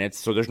 30 minutes.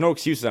 So there's no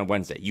excuses on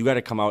Wednesday. You got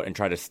to come out and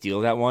try to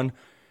steal that one,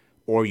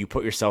 or you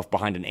put yourself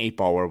behind an 8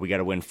 ball where we got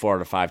to win 4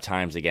 out of 5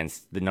 times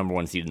against the number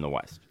 1 seed in the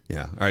West.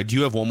 Yeah. All right. Do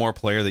you have one more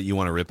player that you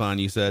want to rip on,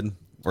 you said?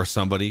 Or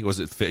somebody?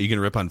 Was it? Are you going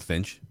to rip on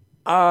Finch?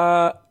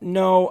 No,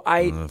 well,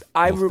 I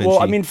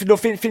mean, no,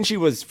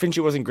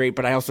 Finchy wasn't great,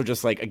 but I also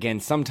just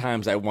again,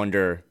 sometimes I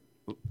wonder,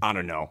 I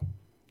don't know,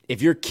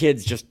 if your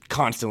kids just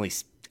constantly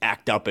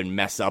act up and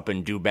mess up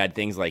and do bad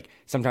things,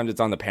 sometimes it's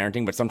on the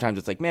parenting, but sometimes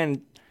it's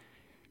man,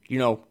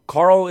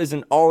 Carl is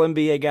an all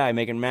NBA guy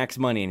making max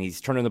money and he's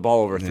turning the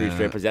ball over 3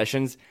 straight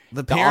possessions.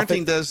 The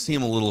parenting does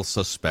seem a little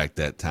suspect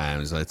at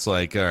times. It's all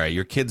right,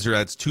 your kids are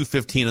it's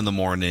 2:15 in the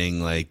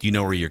morning, you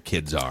know where your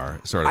kids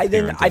are. Sort of.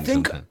 I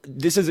think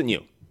this isn't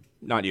you.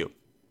 Not you.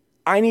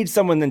 I need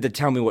someone then to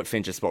tell me what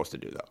Finch is supposed to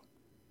do, though,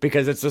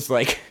 because it's just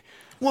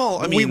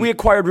well, I mean, we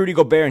acquired Rudy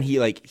Gobert, and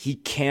he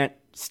can't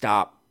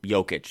stop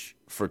Jokic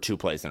for 2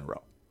 plays in a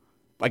row.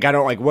 I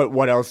don't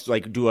what else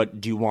do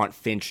you want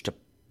Finch to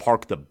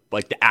park the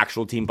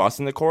actual team bus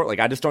in the court?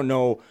 I just don't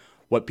know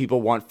what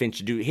people want Finch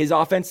to do. His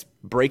offense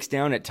breaks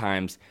down at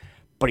times,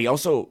 but he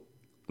also,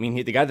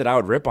 the guy that I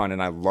would rip on,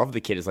 and I love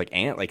the kid, is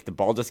Ant. The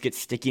ball just gets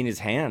sticky in his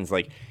hands.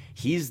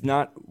 He's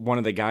not one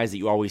of the guys that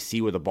you always see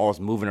where the ball's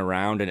moving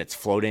around and it's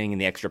floating in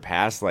the extra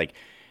pass.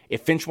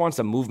 If Finch wants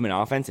a movement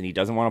offense and he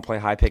doesn't want to play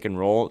high pick and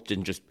roll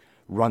and just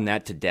run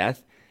that to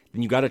death,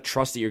 then you got to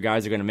trust that your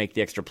guys are going to make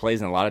the extra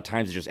plays. And a lot of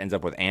times it just ends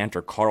up with Ant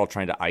or Carl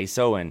trying to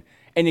ISO. And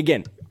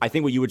again, I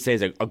think what you would say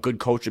is a good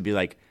coach would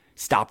be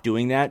stop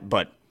doing that.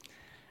 But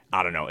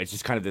I don't know. It's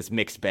just kind of this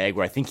mixed bag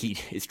where I think he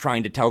is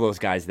trying to tell those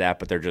guys that,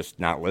 but they're just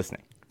not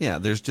listening. Yeah,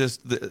 there's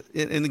just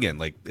and again,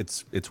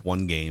 it's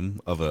one game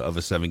of a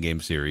 7-game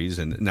series,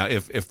 and now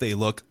if they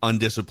look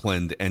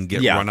undisciplined and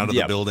get run out of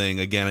the building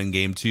again in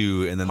game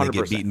 2, and then they 100%.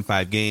 Get beaten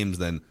 5 games,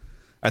 then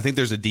I think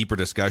there's a deeper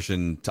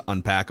discussion to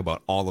unpack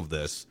about all of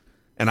this.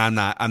 And I'm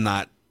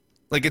not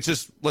it's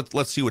just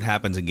let's see what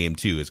happens in game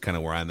 2 is kind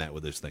of where I'm at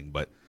with this thing.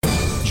 But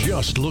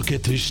just look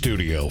at this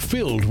studio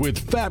filled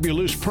with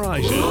fabulous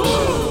prizes,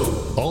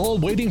 all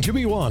waiting to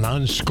be won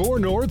on Score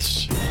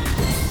North's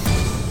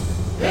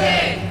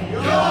Pick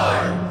Your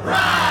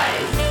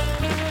Prize!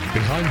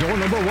 Behind door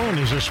number 1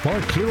 is a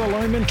smart clear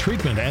alignment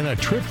treatment and a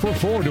trip for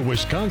 4 to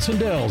Wisconsin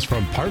Dells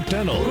from Park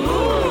Dental.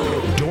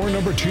 Ooh. Door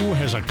number 2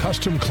 has a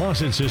custom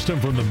closet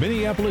system from the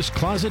Minneapolis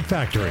Closet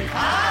Factory.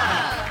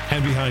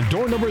 And behind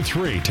door number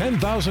 3,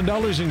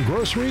 $10,000 in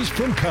groceries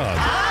from Cub.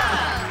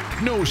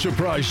 No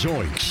surprise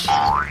zoinks.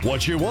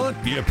 What you want,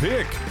 you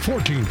pick.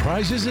 14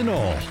 prizes in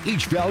all,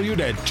 each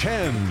valued at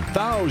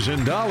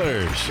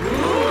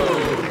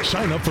 $10,000.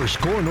 Sign up for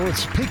Score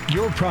North's Pick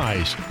Your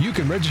Prize. You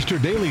can register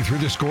daily through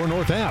the Score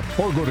North app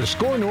or go to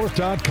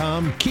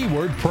scorenorth.com,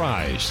 keyword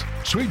prize.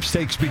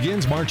 Sweepstakes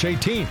begins March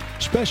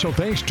 18th. Special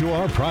thanks to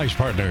our prize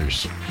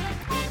partners.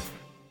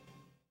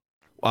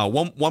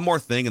 One more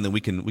thing, and then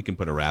we can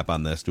put a wrap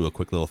on this, do a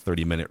quick little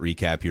 30-minute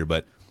recap here.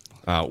 But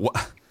I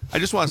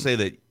just want to say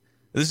that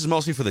this is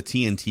mostly for the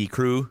TNT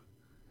crew,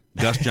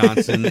 Gus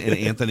Johnson and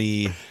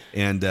Anthony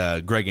and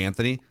Greg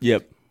Anthony.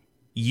 Yep.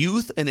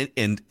 Youth and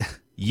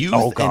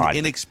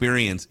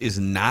inexperience is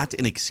not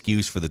an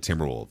excuse for the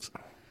Timberwolves.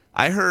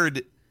 I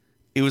heard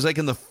it was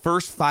in the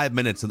first 5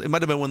 minutes. It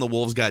might have been when the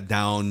Wolves got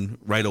down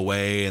right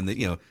away, and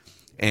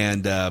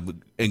and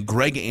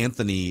Greg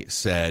Anthony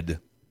said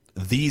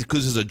these,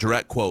 because it's a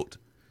direct quote,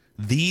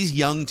 these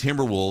young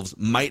Timberwolves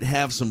might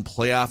have some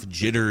playoff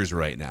jitters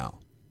right now.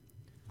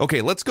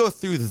 Okay, let's go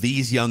through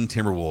these young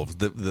Timberwolves,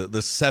 the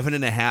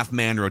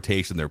 7.5-man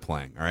rotation they're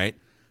playing, all right?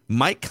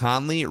 Mike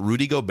Conley,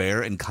 Rudy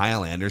Gobert, and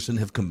Kyle Anderson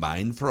have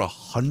combined for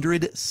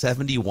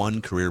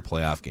 171 career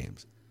playoff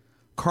games.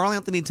 Karl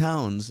Anthony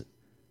Towns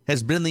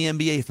has been in the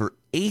NBA for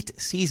 8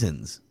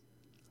 seasons.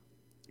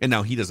 And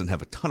now he doesn't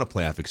have a ton of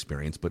playoff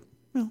experience, but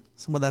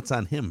some of that's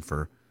on him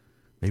for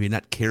maybe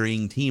not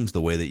carrying teams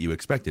the way that you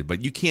expected.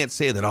 But you can't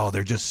say that,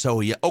 they're just so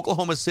young.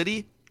 Oklahoma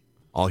City,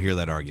 I'll hear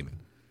that argument.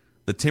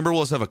 The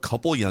Timberwolves have a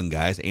couple young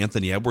guys.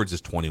 Anthony Edwards is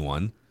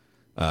 21.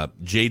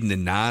 Jaden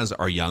and Naz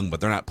are young,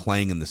 but they're not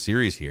playing in the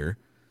series here.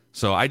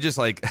 So I just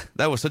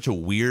that was such a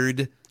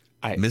weird,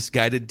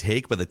 misguided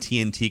take by the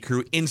TNT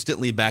crew.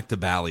 Instantly back to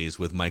Bally's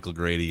with Michael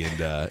Grady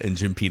and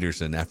Jim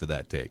Peterson after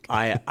that take.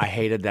 I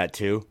hated that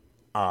too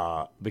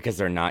because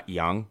they're not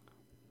young.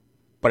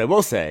 But I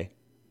will say,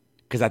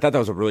 because I thought that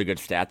was a really good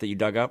stat that you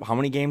dug up, how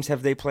many games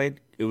have they played?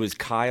 It was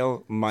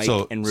Kyle, Mike,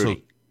 and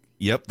Rudy.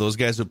 Yep, those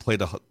guys have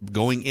played,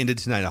 going into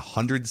tonight,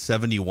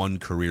 171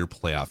 career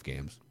playoff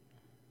games.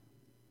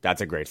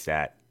 That's a great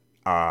stat.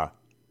 I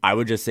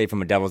would just say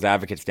from a devil's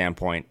advocate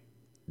standpoint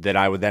that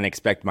I would then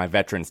expect my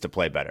veterans to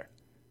play better.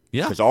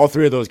 Yeah. Because all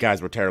three of those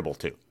guys were terrible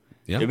too.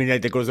 Yeah. I mean,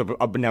 that goes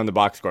up and down the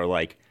box score.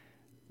 Like,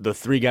 the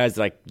three guys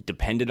that I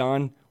depended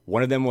on,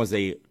 one of them was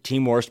a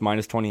team worst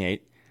minus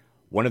 28.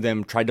 One of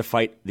them tried to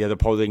fight the other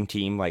opposing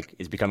team, like,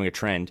 is becoming a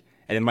trend.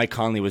 And then Mike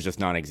Conley was just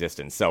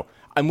non-existent. So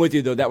I'm with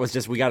you, though. That was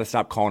just, we got to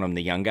stop calling them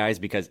the young guys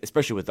because,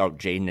 especially without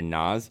Jaden and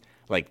Nas,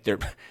 like,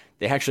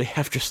 they actually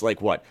have just,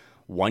 like, what,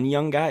 one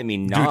young guy? I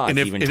mean, Nas, Dude,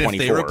 even 24. If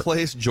they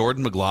replace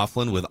Jordan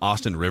McLaughlin with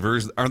Austin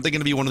Rivers, aren't they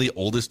going to be one of the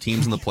oldest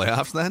teams in the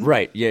playoffs then?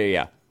 Right.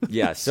 Yeah.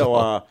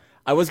 So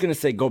I was going to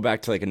say go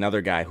back to, like, another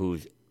guy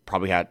who's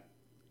probably had,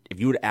 if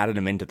you would have added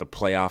him into the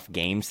playoff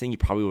games thing, he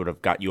probably would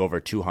have got you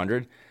over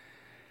 200.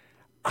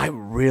 I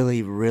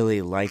really,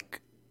 really like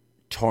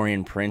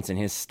Taurean Prince and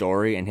his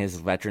story and his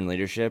veteran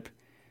leadership.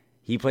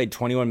 He played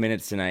 21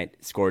 minutes tonight,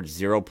 scored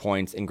 0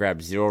 points, and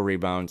grabbed 0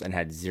 rebounds, and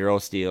had 0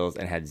 steals,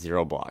 and had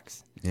 0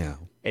 blocks. Yeah.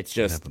 It's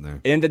just,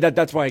 and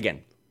that's why,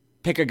 again,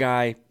 pick a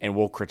guy and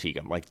we'll critique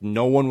him. Like,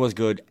 no one was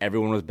good,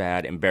 everyone was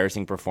bad,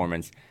 embarrassing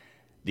performance.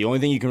 The only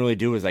thing you can really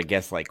do is, I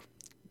guess, like,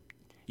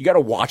 you got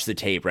to watch the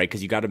tape, right?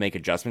 Because you got to make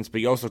adjustments,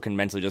 but you also can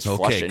mentally just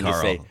flush it and Carl.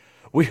 just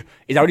say,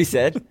 is that what he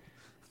said?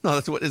 No,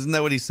 isn't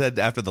that what he said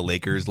after the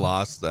Lakers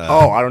lost?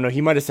 I don't know.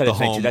 He might have said it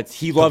too.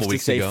 He loves to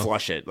say ago.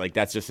 flush it. Like,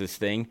 that's just his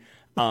thing.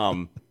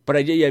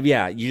 But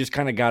you just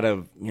kind of got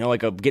to,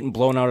 like getting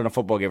blown out in a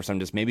football game or something,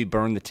 just maybe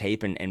burn the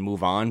tape and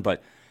move on.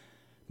 But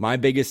my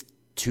biggest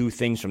two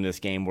things from this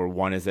game were,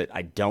 one is that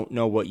I don't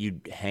know what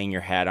you'd hang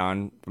your hat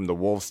on from the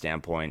Wolves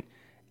standpoint.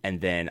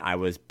 And then I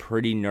was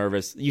pretty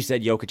nervous. You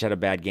said Jokic had a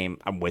bad game.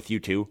 I'm with you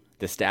too.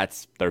 The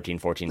stats 13,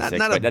 14, 6.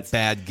 Not but a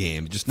bad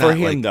game. Just for not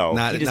him, like, though.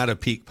 Not a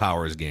peak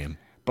powers game.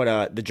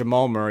 But the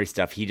Jamal Murray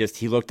stuff, he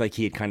looked like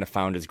he had kind of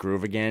found his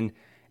groove again.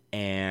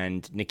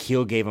 And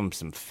Nikhil gave him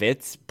some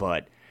fits,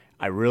 but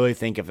I really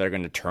think if they're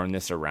going to turn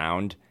this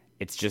around,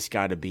 it's just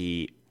got to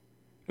be.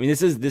 I mean,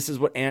 this is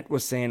what Ant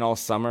was saying all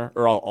summer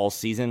or all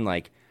season.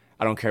 Like,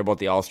 I don't care about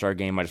the All-Star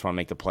game. I just want to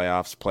make the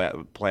playoffs.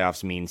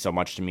 Playoffs mean so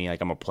much to me.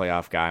 Like, I'm a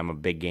playoff guy. I'm a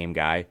big game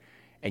guy.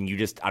 And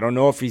I don't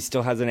know if he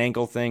still has an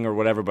ankle thing or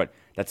whatever, but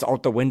that's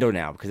out the window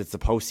now because it's the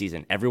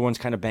postseason. Everyone's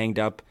kind of banged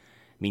up.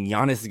 I mean,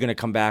 Giannis is going to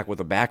come back with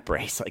a back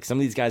brace. Like, some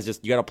of these guys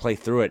you got to play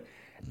through it.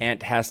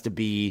 Ant has to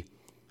be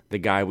the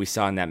guy we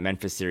saw in that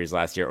Memphis series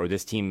last year, or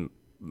this team,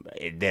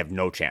 they have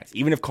no chance.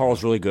 Even if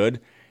Carl's really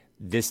good,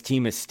 this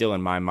team is still,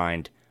 in my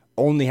mind,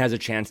 only has a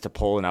chance to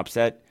pull an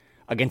upset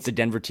against a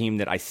Denver team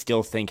that I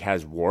still think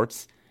has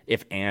warts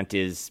if Ant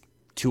is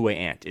two-way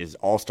Ant, is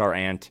all-star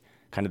Ant,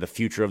 kind of the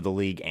future of the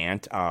league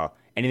Ant.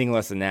 Anything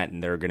less than that,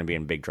 and they're going to be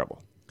in big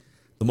trouble.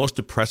 The most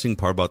depressing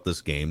part about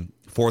this game,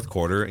 fourth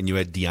quarter, and you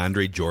had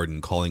DeAndre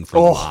Jordan calling for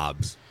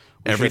lobs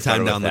every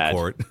time down the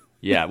court.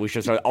 Yeah, we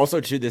should start. Also,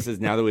 too, this is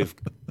now that we've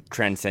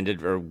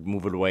transcended or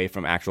moved away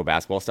from actual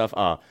basketball stuff.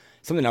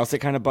 Something else that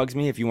kind of bugs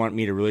me, if you want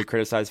me to really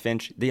criticize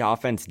Finch, the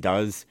offense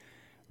does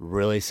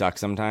really suck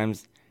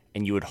sometimes,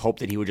 and you would hope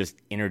that he would just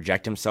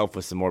interject himself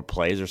with some more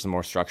plays or some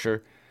more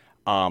structure.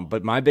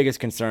 But my biggest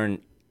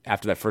concern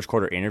after that first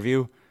quarter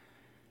interview,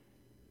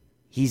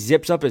 he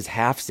zips up his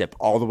half zip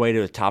all the way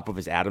to the top of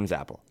his Adam's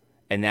apple.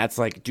 And that's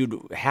like, dude,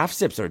 half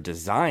zips are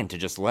designed to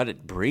just let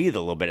it breathe a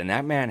little bit. And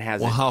that man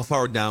has. Well, how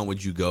far down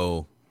would you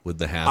go with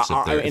the half zip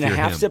there? In a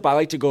half zip, I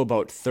like to go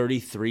about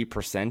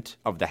 33%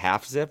 of the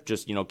half zip.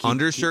 Just,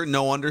 undershirt,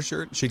 no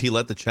undershirt? Should he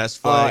let the chest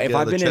flag,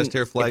 chest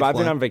hair flag? If I've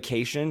been on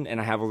vacation and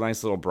I have a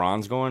nice little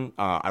bronze going,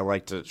 I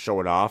like to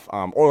show it off.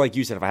 Or like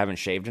you said, if I haven't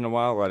shaved in a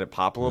while, let it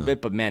pop a little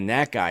bit. But man,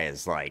 that guy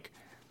is like,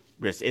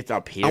 it's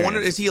up here. I wonder,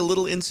 is he a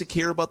little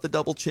insecure about the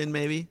double chin?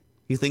 Maybe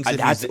he thinks if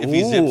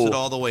he zips it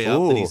all the way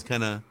up, that he's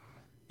kind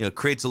of,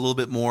 creates a little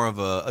bit more of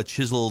a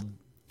chiseled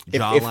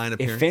jawline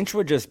appearance. If Finch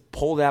would just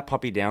pull that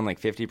puppy down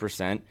like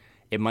 50%,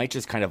 it might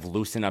just kind of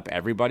loosen up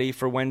everybody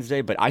for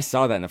Wednesday. But I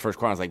saw that in the first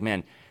quarter. I was like,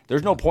 man,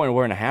 there's no point in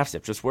wearing a half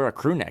zip. Just wear a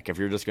crew neck if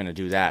you're just going to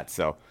do that.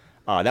 So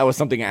that was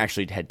something I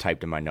actually had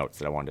typed in my notes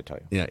that I wanted to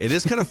tell you. Yeah, it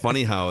is kind of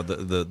funny how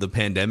the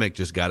pandemic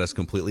just got us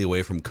completely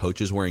away from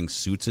coaches wearing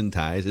suits and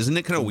ties. Isn't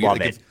it kind of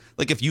weird?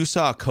 If you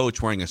saw a coach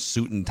wearing a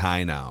suit and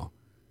tie now,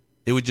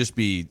 it would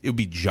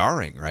be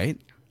jarring, right?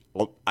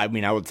 Well, I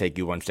mean, I would take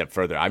you one step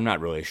further. I'm not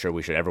really sure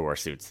we should ever wear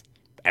suits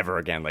ever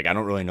again. Like, I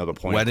don't really know the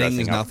point. Weddings,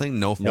 of dressing nothing,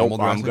 up. no formal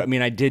dressing. I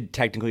mean, I did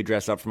technically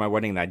dress up for my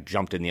wedding, and I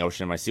jumped in the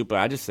ocean in my suit. But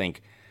I just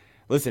think,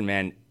 listen,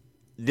 man,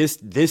 this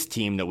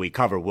team that we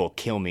cover will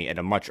kill me at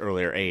a much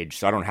earlier age.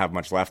 So I don't have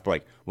much left. But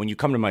like, when you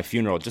come to my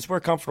funeral, just wear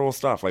comfortable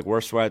stuff. Like,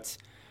 wear sweats,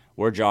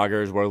 wear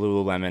joggers, wear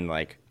Lululemon.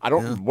 Like, I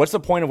don't. Yeah. What's the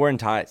point of wearing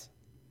ties?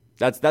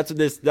 That's what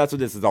this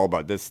is all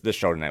about. This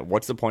show tonight.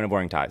 What's the point of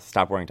wearing ties?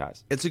 Stop wearing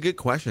ties. It's a good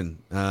question.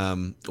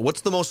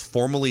 What's the most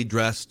formally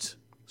dressed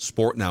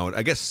sport now?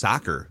 I guess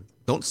soccer.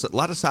 A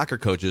lot of soccer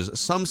coaches.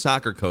 Some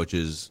soccer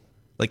coaches,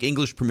 like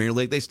English Premier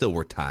League, they still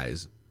wear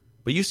ties,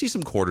 but you see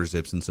some quarter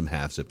zips and some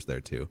half zips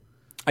there too.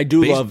 I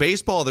do love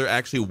baseball. They're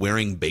actually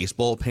wearing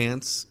baseball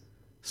pants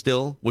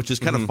still, which is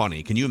kind of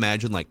funny. Can you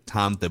imagine like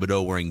Tom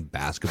Thibodeau wearing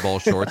basketball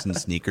shorts and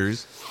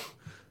sneakers?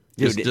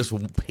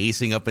 just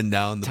pacing up and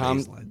down the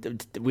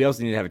baseline. We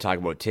also need to have a talk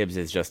about Tibbs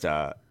is just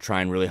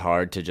trying really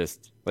hard to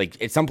just,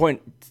 like, at some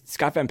point,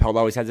 Scott Van Pelt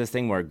always has this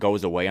thing where it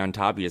goes away on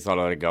top. You just let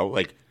it go.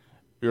 Like,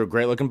 you're a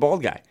great-looking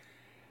bald guy.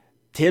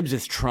 Tibbs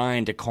is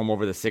trying to comb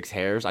over the 6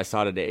 hairs. I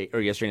saw today or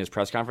yesterday in his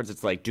press conference.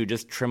 It's like, dude,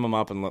 just trim them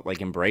up and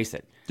embrace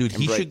it. Dude,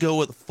 he should go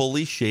with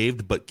fully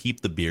shaved but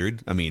keep the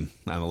beard. I mean,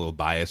 I'm a little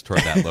biased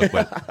toward that look,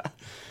 but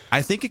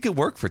I think it could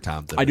work for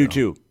Tom Thibodeau. I do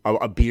too.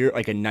 A beard,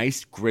 like a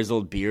nice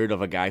grizzled beard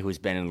of a guy who's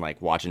been in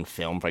watching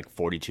film for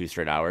 42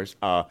 straight hours.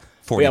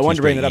 42 I wanted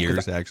to bring that up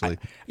years, actually.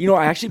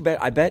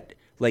 I bet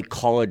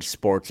college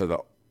sports are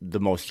the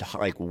most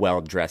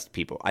well dressed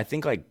people. I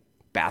think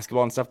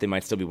basketball and stuff, they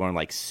might still be wearing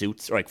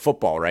suits, or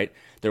football, right?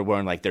 They're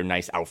wearing their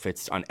nice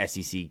outfits on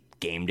SEC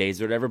game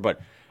days or whatever.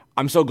 But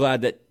I'm so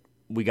glad that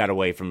we got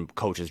away from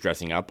coaches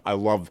dressing up. I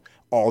love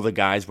all the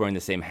guys wearing the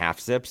same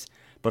half zips.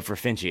 But for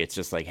Finchie, it's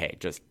just hey,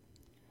 just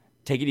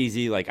take it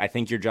easy. I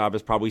think your job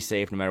is probably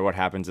safe no matter what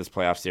happens this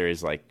playoff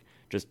series.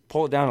 Just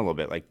pull it down a little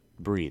bit.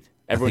 Breathe.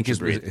 Everyone should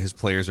breathe. His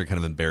players are kind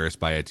of embarrassed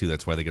by it too.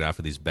 That's why they get off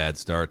of these bad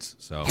starts.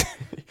 So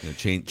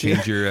change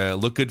your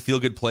look good, feel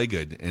good, play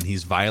good, and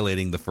he's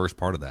violating the first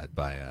part of that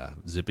by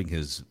zipping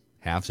his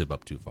half zip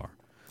up too far.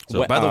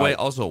 So by the way,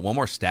 also one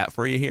more stat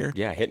for you here.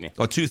 Yeah, hit me.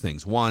 Oh, 2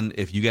 things. One,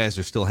 if you guys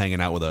are still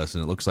hanging out with us,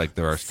 and it looks like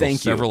there are still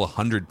several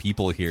hundred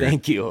people here.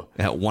 Thank you.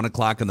 At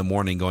 1:00 in the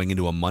morning, going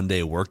into a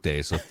Monday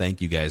workday. So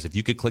thank you guys. If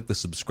you could click the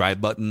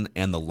subscribe button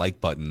and the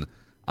like button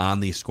on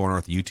the Score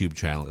North YouTube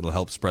channel, it'll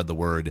help spread the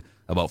word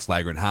about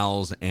Flagrant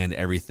Howls and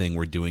everything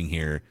we're doing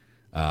here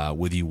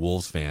with you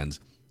Wolves fans.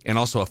 And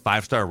also a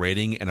 5-star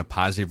rating and a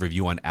positive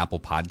review on Apple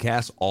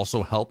Podcasts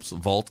also helps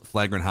vault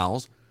Flagrant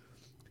Howls.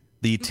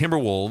 The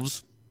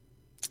Timberwolves,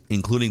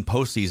 including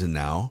postseason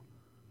now,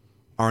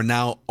 are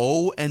now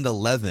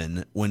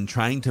 0-11 when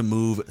trying to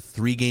move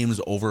 3 games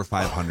over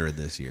 500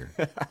 this year.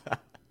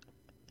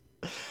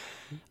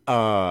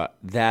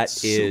 That's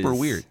super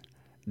weird.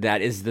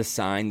 That is the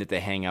sign that they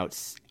hang out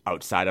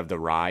outside of the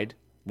ride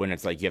when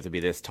it's you have to be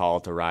this tall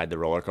to ride the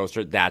roller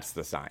coaster. That's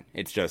the sign.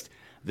 It's just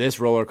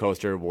this roller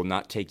coaster will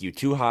not take you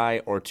too high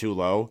or too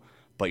low,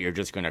 but you're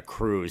just going to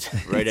cruise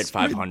right at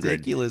 500.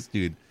 Ridiculous,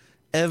 dude.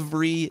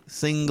 Every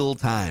single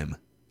time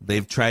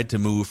they've tried to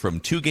move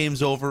from 2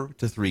 games over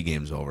to 3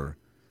 games over,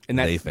 and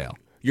they fail.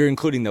 You're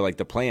including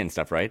the play-in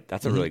stuff, right?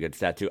 That's a really good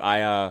stat too.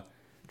 I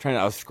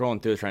was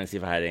scrolling through trying to see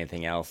if I had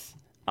anything else.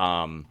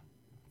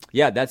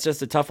 Yeah, that's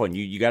just a tough one.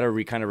 You got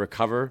to kind of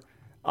recover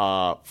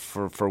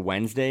for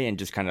Wednesday and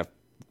just kind of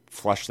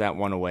flush that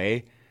one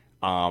away.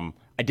 I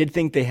did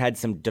think they had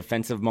some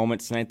defensive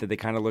moments tonight that they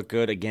kind of looked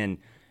good. Again,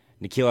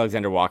 Nickeil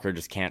Alexander-Walker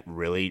just can't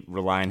really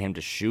rely on him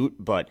to shoot,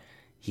 but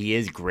he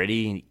is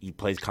gritty. He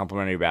plays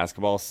complementary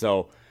basketball,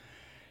 so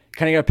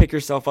kind of got to pick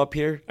yourself up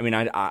here. I mean,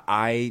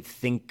 I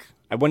think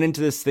I went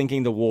into this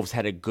thinking the Wolves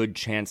had a good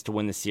chance to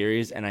win the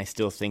series, and I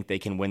still think they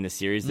can win the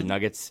series. The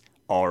Nuggets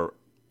are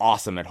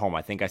awesome at home.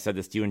 I think I said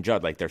this to you and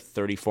Judd. They're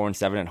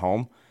 34-7 at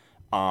home.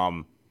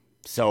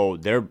 So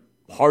they're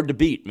hard to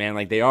beat,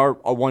 man. They are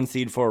a 1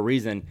 seed for a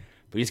reason,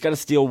 but you just got to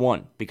steal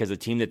one because a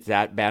team that's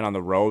that bad on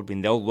the road, I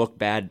mean, they'll look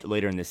bad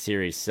later in this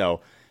series.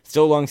 So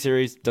still a long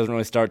series. Doesn't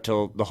really start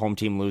till the home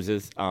team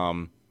loses.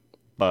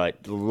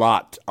 But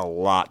a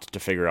lot to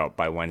figure out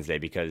by Wednesday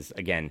because,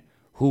 again,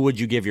 who would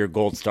you give your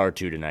gold star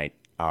to tonight?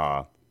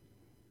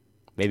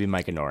 Maybe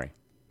Micah Nori.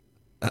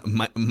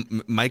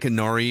 Micah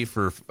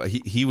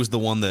Nori, he was the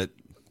one that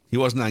he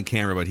wasn't on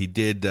camera, but he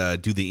did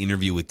do the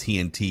interview with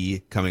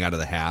TNT coming out of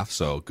the half.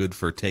 So good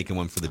for taking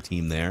one for the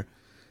team there.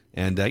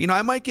 And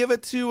I might give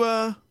it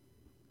to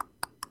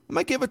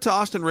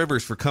Austin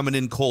Rivers for coming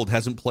in cold.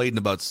 Hasn't played in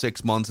about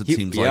 6 months. It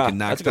seems like, and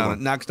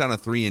knocks down a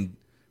 3 and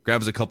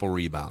grabs a couple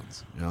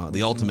rebounds.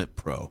 The ultimate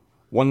pro.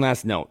 One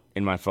last note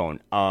in my phone.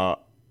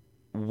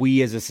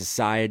 We as a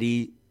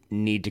society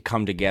need to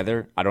come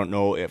together. I don't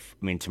know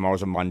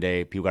tomorrow's a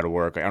Monday. People got to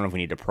work. I don't know if we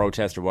need to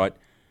protest or what.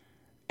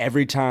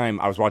 Every time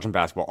I was watching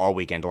basketball all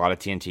weekend, a lot of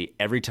TNT,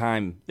 every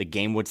time the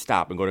game would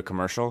stop and go to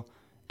commercial,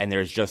 and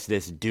there's just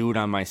this dude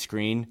on my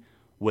screen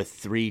with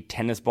 3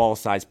 tennis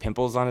ball-sized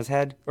pimples on his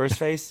head or his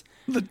face.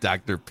 The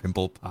Dr.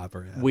 Pimple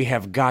Popper. Yeah. We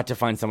have got to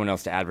find someone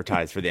else to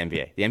advertise for the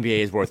NBA. The NBA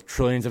is worth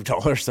trillions of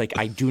dollars.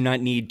 I do not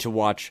need to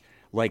watch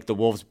the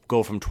Wolves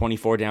go from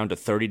 24 down to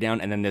 30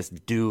 down, and then this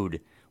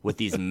dude with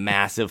these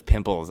massive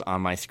pimples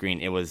on my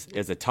screen. It was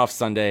a tough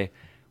Sunday.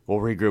 We'll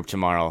regroup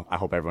tomorrow. I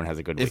hope everyone has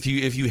a good week.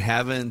 If you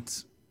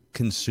haven't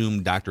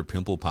consumed Dr.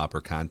 Pimple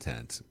Popper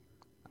content,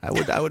 I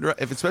would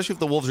especially if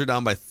the Wolves are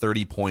down by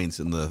 30 points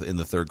in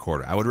the third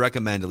quarter, I would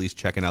recommend at least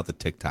checking out the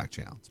TikTok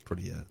channel. It's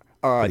pretty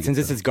since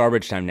this is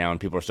garbage time now and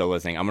people are still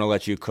listening, I'm going to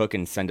let you cook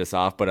and send us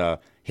off,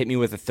 but hit me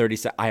with a 30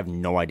 I have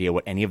no idea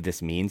what any of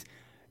this means.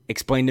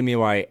 Explain to me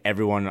why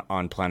everyone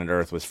on planet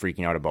Earth was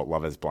freaking out about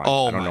Love is Blind.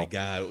 Oh, my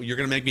God. You're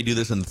going to make me do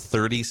this in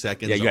 30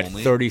 seconds only? Yeah, you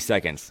got 30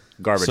 seconds.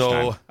 Garbage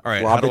time. All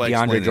right, Lob it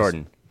DeAndre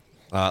Jordan.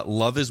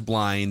 Love is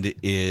Blind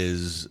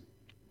is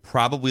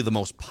probably the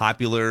most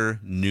popular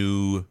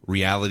new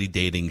reality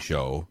dating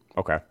show.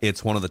 Okay.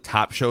 It's one of the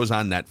top shows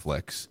on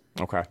Netflix.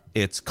 Okay.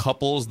 It's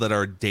couples that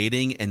are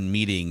dating and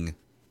meeting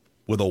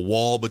with a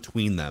wall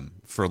between them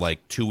for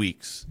like 2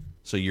 weeks.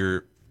 So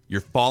you're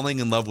falling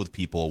in love with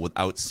people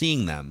without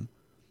seeing them,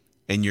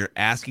 and you're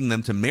asking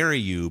them to marry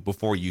you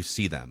before you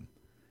see them.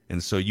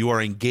 And so you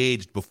are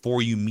engaged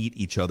before you meet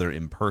each other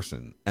in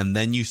person. And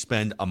then you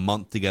spend a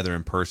month together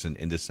in person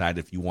and decide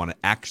if you want to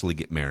actually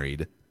get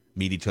married,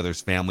 meet each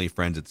other's family,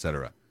 friends,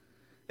 etc.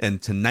 And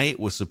tonight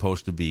was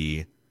supposed to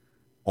be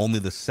only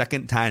the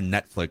second time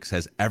Netflix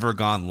has ever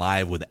gone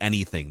live with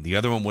anything. The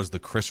other one was the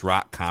Chris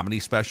Rock comedy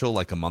special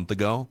like a month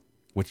ago,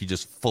 which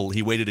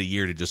he waited a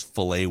year to just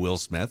fillet Will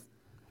Smith.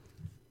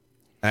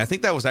 And I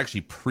think that was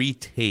actually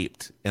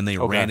pre-taped, and they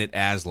ran it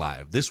as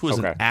live. This was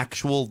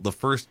the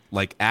first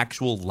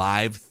actual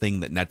live thing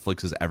that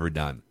Netflix has ever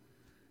done.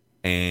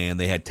 And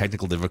they had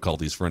technical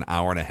difficulties for an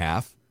hour and a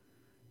half,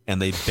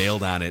 and they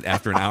bailed on it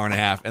after an hour and a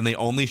half, and they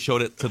only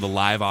showed it to the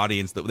live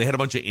audience. They had a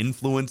bunch of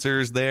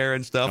influencers there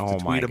and stuff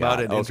to tweet about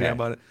it and Instagram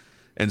about it.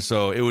 And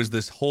so it was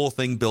this whole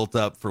thing built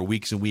up for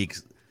weeks and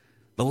weeks.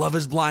 The Love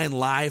is Blind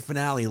live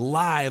finale,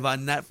 live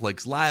on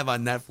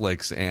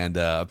Netflix. And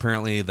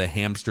apparently the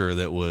hamster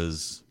that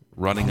was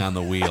running on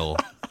the wheel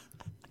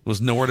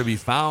was nowhere to be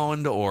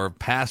found or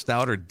passed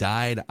out or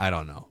died. I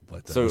don't know.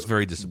 But it was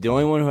very disappointing. The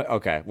only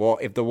one well,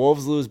 if the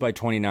Wolves lose by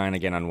 29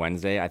 again on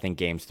Wednesday, I think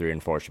games 3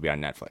 and 4 should be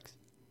on Netflix.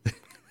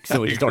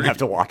 So we just don't have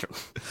to watch them.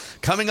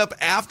 Coming up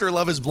after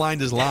Love is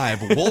Blind is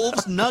live,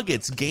 Wolves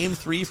Nuggets, game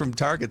 3 from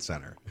Target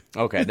Center.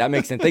 Okay, that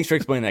makes sense. Thanks for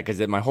explaining that,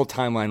 because my whole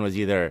timeline was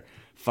either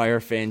fire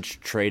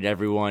Finch, trade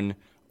everyone,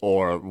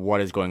 or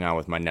what is going on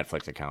with my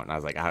Netflix account. And I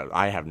was like,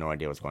 I have no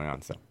idea what's going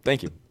on. So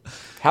thank you.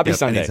 Happy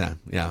Sunday. Anytime.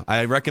 Yeah,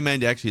 I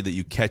recommend actually that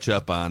you catch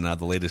up on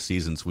the latest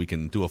season so we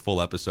can do a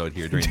full episode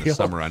here during the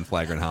summer on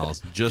Flagrant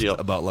Howls just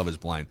about Love is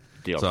Blind.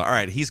 Deal. So, all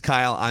right, he's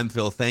Kyle. I'm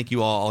Phil. Thank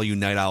you all you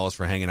night owls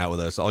for hanging out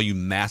with us, all you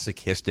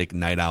masochistic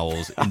night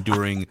owls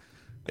enduring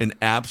an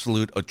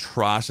absolute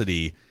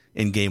atrocity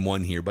in Game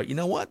 1 here. But you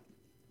know what?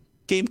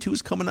 Game 2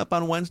 is coming up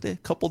on Wednesday. A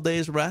couple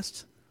days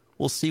rest.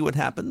 We'll see what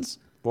happens.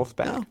 Wolf's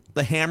back. No,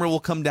 the hammer will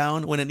come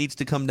down when it needs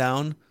to come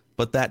down,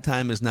 but that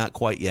time is not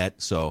quite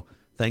yet. So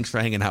thanks for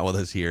hanging out with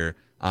us here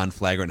on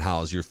Flagrant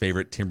Howls, your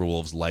favorite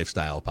Timberwolves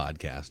lifestyle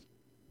podcast.